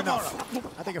 Sammy Guevara.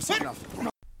 I think I've seen enough.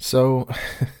 So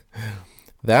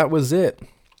that was it.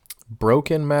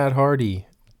 Broken Matt Hardy,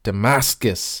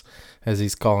 Damascus, as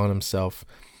he's calling himself.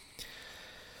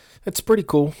 It's pretty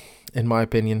cool, in my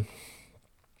opinion.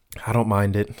 I don't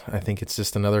mind it. I think it's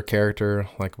just another character.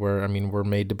 Like we're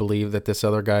made to believe that this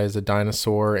other guy is a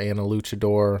dinosaur and a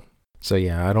luchador. So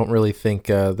yeah, I don't really think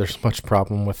there's much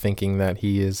problem with thinking that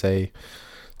he is a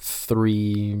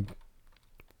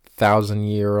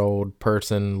 3,000-year-old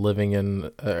person living in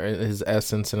his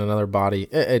essence in another body.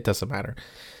 It doesn't matter.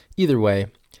 Either way,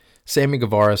 Sammy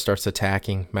Guevara starts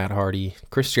attacking Matt Hardy.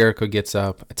 Chris Jericho gets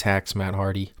up, attacks Matt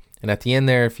Hardy. And at the end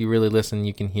there, if you really listen,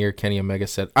 you can hear Kenny Omega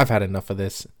said, "I've had enough of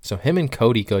this." So him and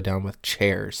Cody go down with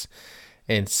chairs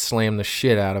and slam the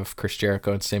shit out of Chris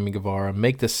Jericho and Sammy Guevara,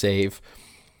 make the save.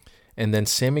 And then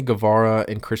Sammy Guevara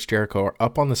and Chris Jericho are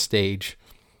up on the stage.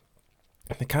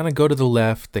 They kind of go to the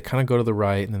left, they kind of go to the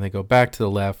right, and then they go back to the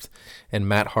left. And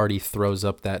Matt Hardy throws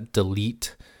up that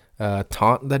delete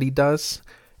taunt that he does.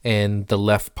 And the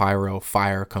left pyro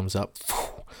fire comes up.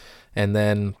 And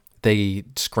then they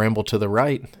scramble to the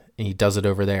right, and he does it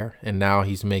over there. And now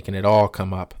he's making it all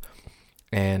come up.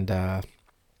 And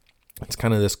it's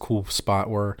kind of this cool spot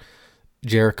where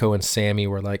Jericho and Sammy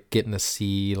were like getting to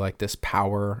see like this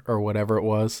power or whatever it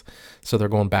was. So they're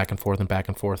going back and forth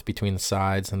between the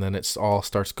sides, and then it all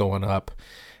starts going up.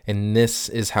 And this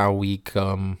is how we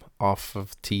come off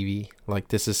of TV. Like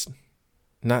this is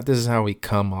how we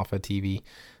come off of TV.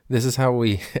 This is how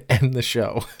we end the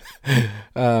show.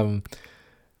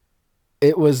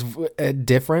 It was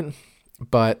different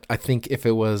But I think if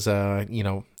it was, a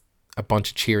bunch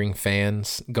of cheering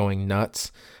fans going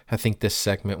nuts, I think this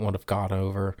segment would have got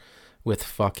over with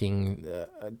fucking,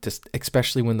 just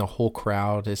especially when the whole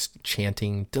crowd is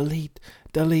chanting, delete,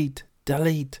 delete,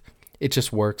 delete. It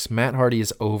just works. Matt Hardy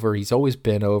is over. He's always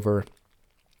been over.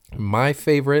 My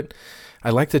favorite, I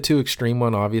like the 2 Extreme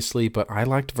one, obviously, but I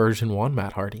liked version 1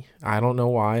 Matt Hardy. I don't know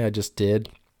why, I just did.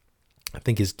 I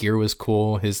think his gear was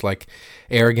cool. His like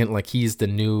arrogant, like he's the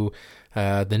new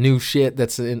shit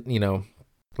that's in,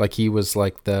 like he was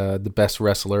like the best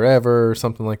wrestler ever or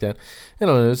something like that. I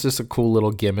don't know. It's just a cool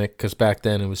little gimmick because back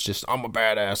then it was just, I'm a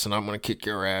badass and I'm going to kick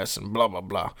your ass and blah, blah,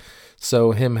 blah.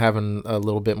 So him having a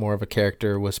little bit more of a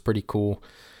character was pretty cool.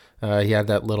 He had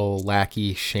that little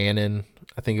lackey, Shannon.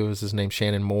 I think it was his name,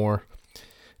 Shannon Moore.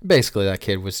 Basically, that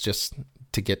kid was just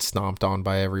to get stomped on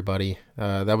by everybody.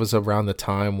 That was around the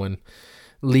time when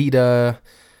Lita,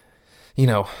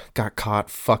 got caught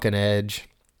fucking Edge.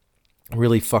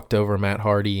 Really fucked over Matt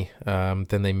Hardy.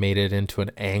 Then they made it into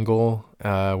an angle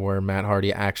where Matt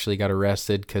Hardy actually got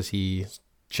arrested because he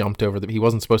jumped over he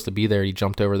wasn't supposed to be there. He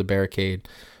jumped over the barricade,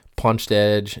 punched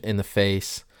Edge in the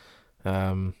face,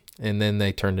 and then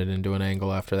they turned it into an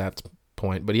angle after that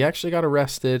point. But he actually got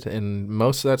arrested, and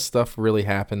most of that stuff really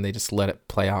happened. They just let it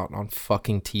play out on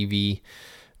fucking TV.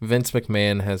 Vince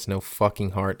McMahon has no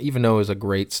fucking heart, even though it was a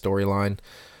great storyline.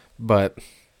 But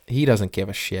he doesn't give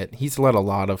a shit. He's let a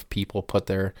lot of people put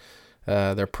their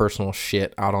personal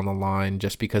shit out on the line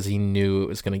just because he knew it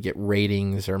was going to get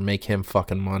ratings or make him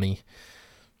fucking money.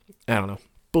 I don't know.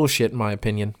 Bullshit in my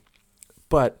opinion.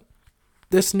 But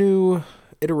this new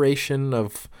iteration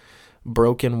of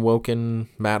Broken, Woken,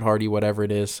 Matt Hardy, whatever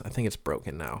it is, I think it's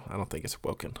Broken now. I don't think it's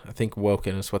Woken. I think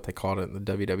Woken is what they called it in the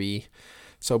WWE.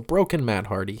 So Broken Matt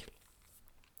Hardy.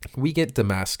 We get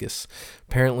Damascus.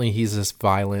 Apparently he's this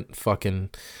violent, fucking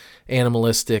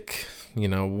animalistic,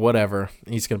 whatever.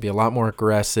 He's going to be a lot more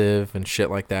aggressive and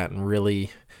shit like that and really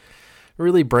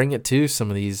bring it to some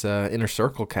of these Inner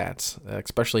Circle cats,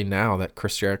 especially now that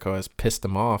Chris Jericho has pissed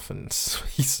him off and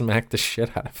he smacked the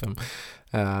shit out of him.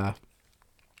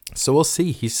 So we'll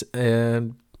see. He's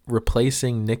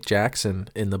replacing Nick Jackson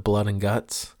in the Blood and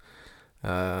Guts.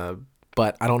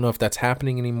 But I don't know if that's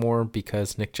happening anymore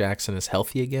because Nick Jackson is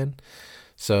healthy again.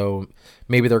 So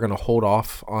maybe they're going to hold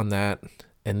off on that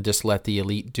and just let the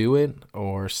Elite do it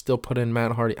or still put in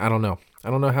Matt Hardy. I don't know. I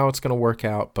don't know how it's going to work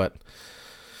out, but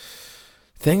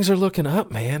things are looking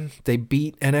up, man. They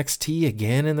beat NXT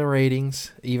again in the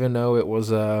ratings, even though it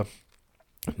was no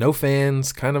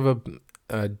fans, kind of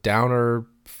a downer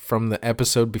from the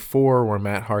episode before where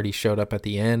Matt Hardy showed up at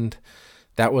the end.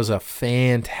 That was a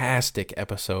fantastic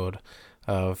episode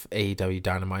of AEW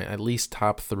Dynamite, at least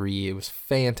top 3. It was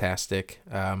fantastic.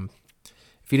 If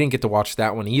you didn't get to watch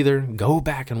that one either, go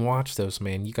back and watch those,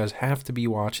 man. You guys have to be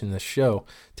watching this show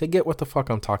to get what the fuck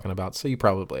I'm talking about, so you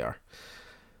probably are.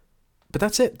 But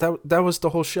that's it. That was the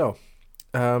whole show.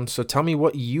 So tell me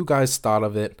what you guys thought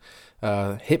of it.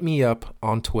 Hit me up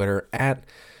on Twitter at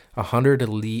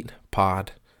 100ElitePod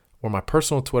or my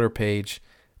personal Twitter page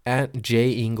at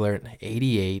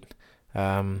jenglert88.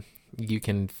 You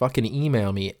can fucking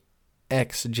email me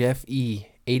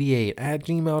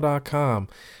xjeffe88@gmail.com.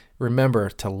 Remember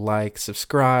to like,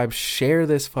 subscribe, share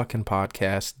this fucking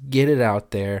podcast, get it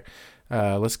out there.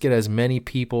 Let's get as many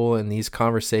people in these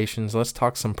conversations. Let's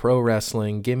talk some pro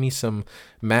wrestling. Give me some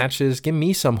matches. Give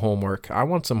me some homework. I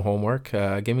want some homework.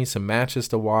 Give me some matches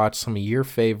to watch, some of your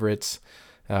favorites.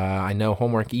 I know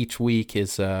homework each week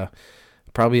is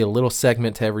probably a little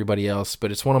segment to everybody else,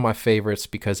 but it's one of my favorites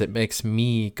because it makes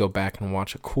me go back and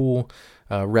watch a cool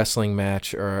wrestling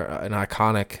match or an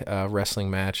iconic wrestling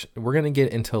match. We're going to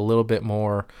get into a little bit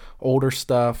more older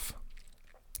stuff,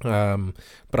 but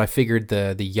I figured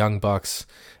the Young Bucks,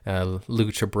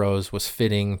 Lucha Bros was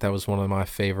fitting. That was one of my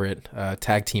favorite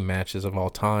tag team matches of all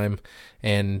time,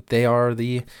 and they are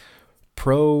the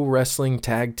pro wrestling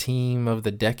tag team of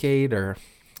the decade, or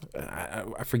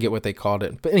I forget what they called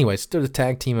it. But anyways, they're the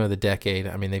tag team of the decade.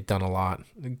 I mean, they've done a lot.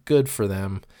 Good for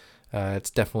them.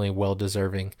 It's definitely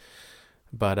well-deserving.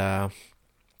 But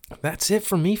that's it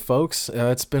for me, folks.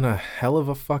 It's been a hell of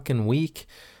a fucking week.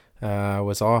 I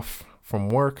was off from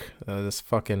work. This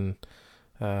fucking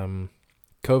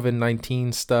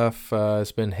COVID-19 stuff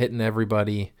has been hitting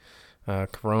everybody.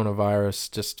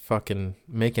 Coronavirus just fucking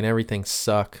making everything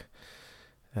suck.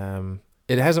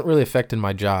 It hasn't really affected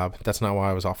my job. That's not why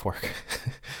I was off work.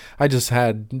 I just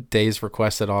had days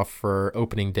requested off for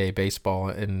opening day baseball,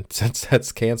 and since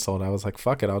that's canceled, I was like,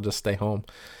 fuck it, I'll just stay home.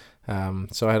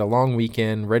 So I had a long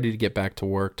weekend, ready to get back to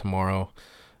work tomorrow.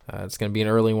 It's going to be an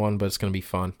early one, but it's going to be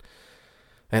fun.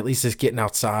 At least just getting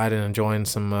outside and enjoying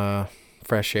some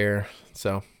fresh air.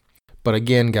 So, but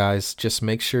again, guys, just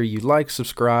make sure you like,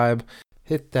 subscribe,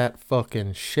 hit that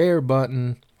fucking share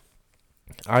button.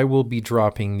 I will be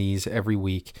dropping these every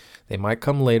week. They might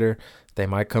come later, they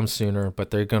might come sooner, but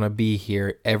they're going to be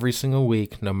here every single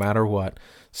week, no matter what.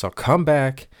 So come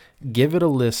back, give it a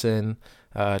listen.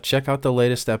 Check out the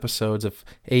latest episodes of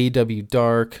AEW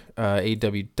Dark,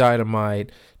 AEW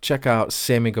Dynamite. Check out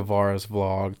Sammy Guevara's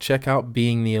vlog. Check out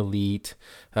Being the Elite.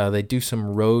 They do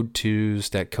some road twos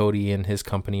that Cody and his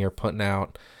company are putting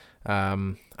out. I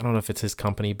don't know if it's his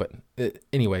company, but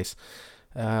anyways.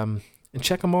 And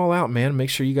check them all out, man. Make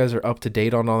sure you guys are up to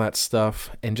date on all that stuff.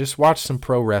 And just watch some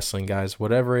pro wrestling, guys.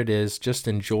 Whatever it is, just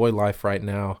enjoy life right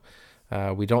now.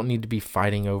 We don't need to be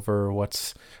fighting over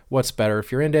what's better.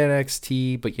 If you're into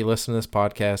NXT, but you listen to this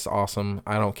podcast, awesome.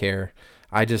 I don't care.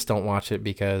 I just don't watch it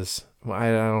because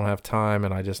I don't have time,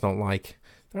 and I just don't like.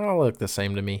 They all look the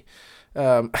same to me.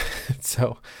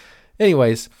 So,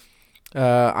 anyways,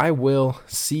 I will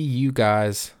see you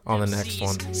guys on the next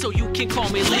one. So you can call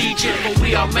me Legion, but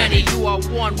we are many. You are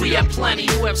one, we have plenty.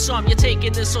 You have some, you're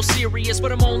taking this so serious,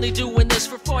 but I'm only doing this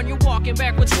for fun. You're walking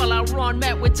backwards while I run,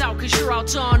 met with doubt cause you're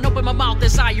outdone. Open my mouth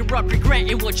as I erupt,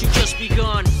 regretting what you just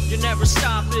begun. You're never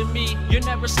stopping me, you're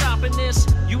never stopping this.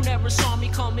 You never saw me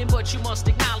coming, but you must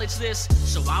acknowledge this.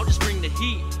 So I'll just bring the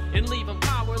heat and leave them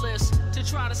powerless to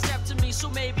try to step to me, so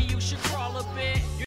maybe you should crawl a bit.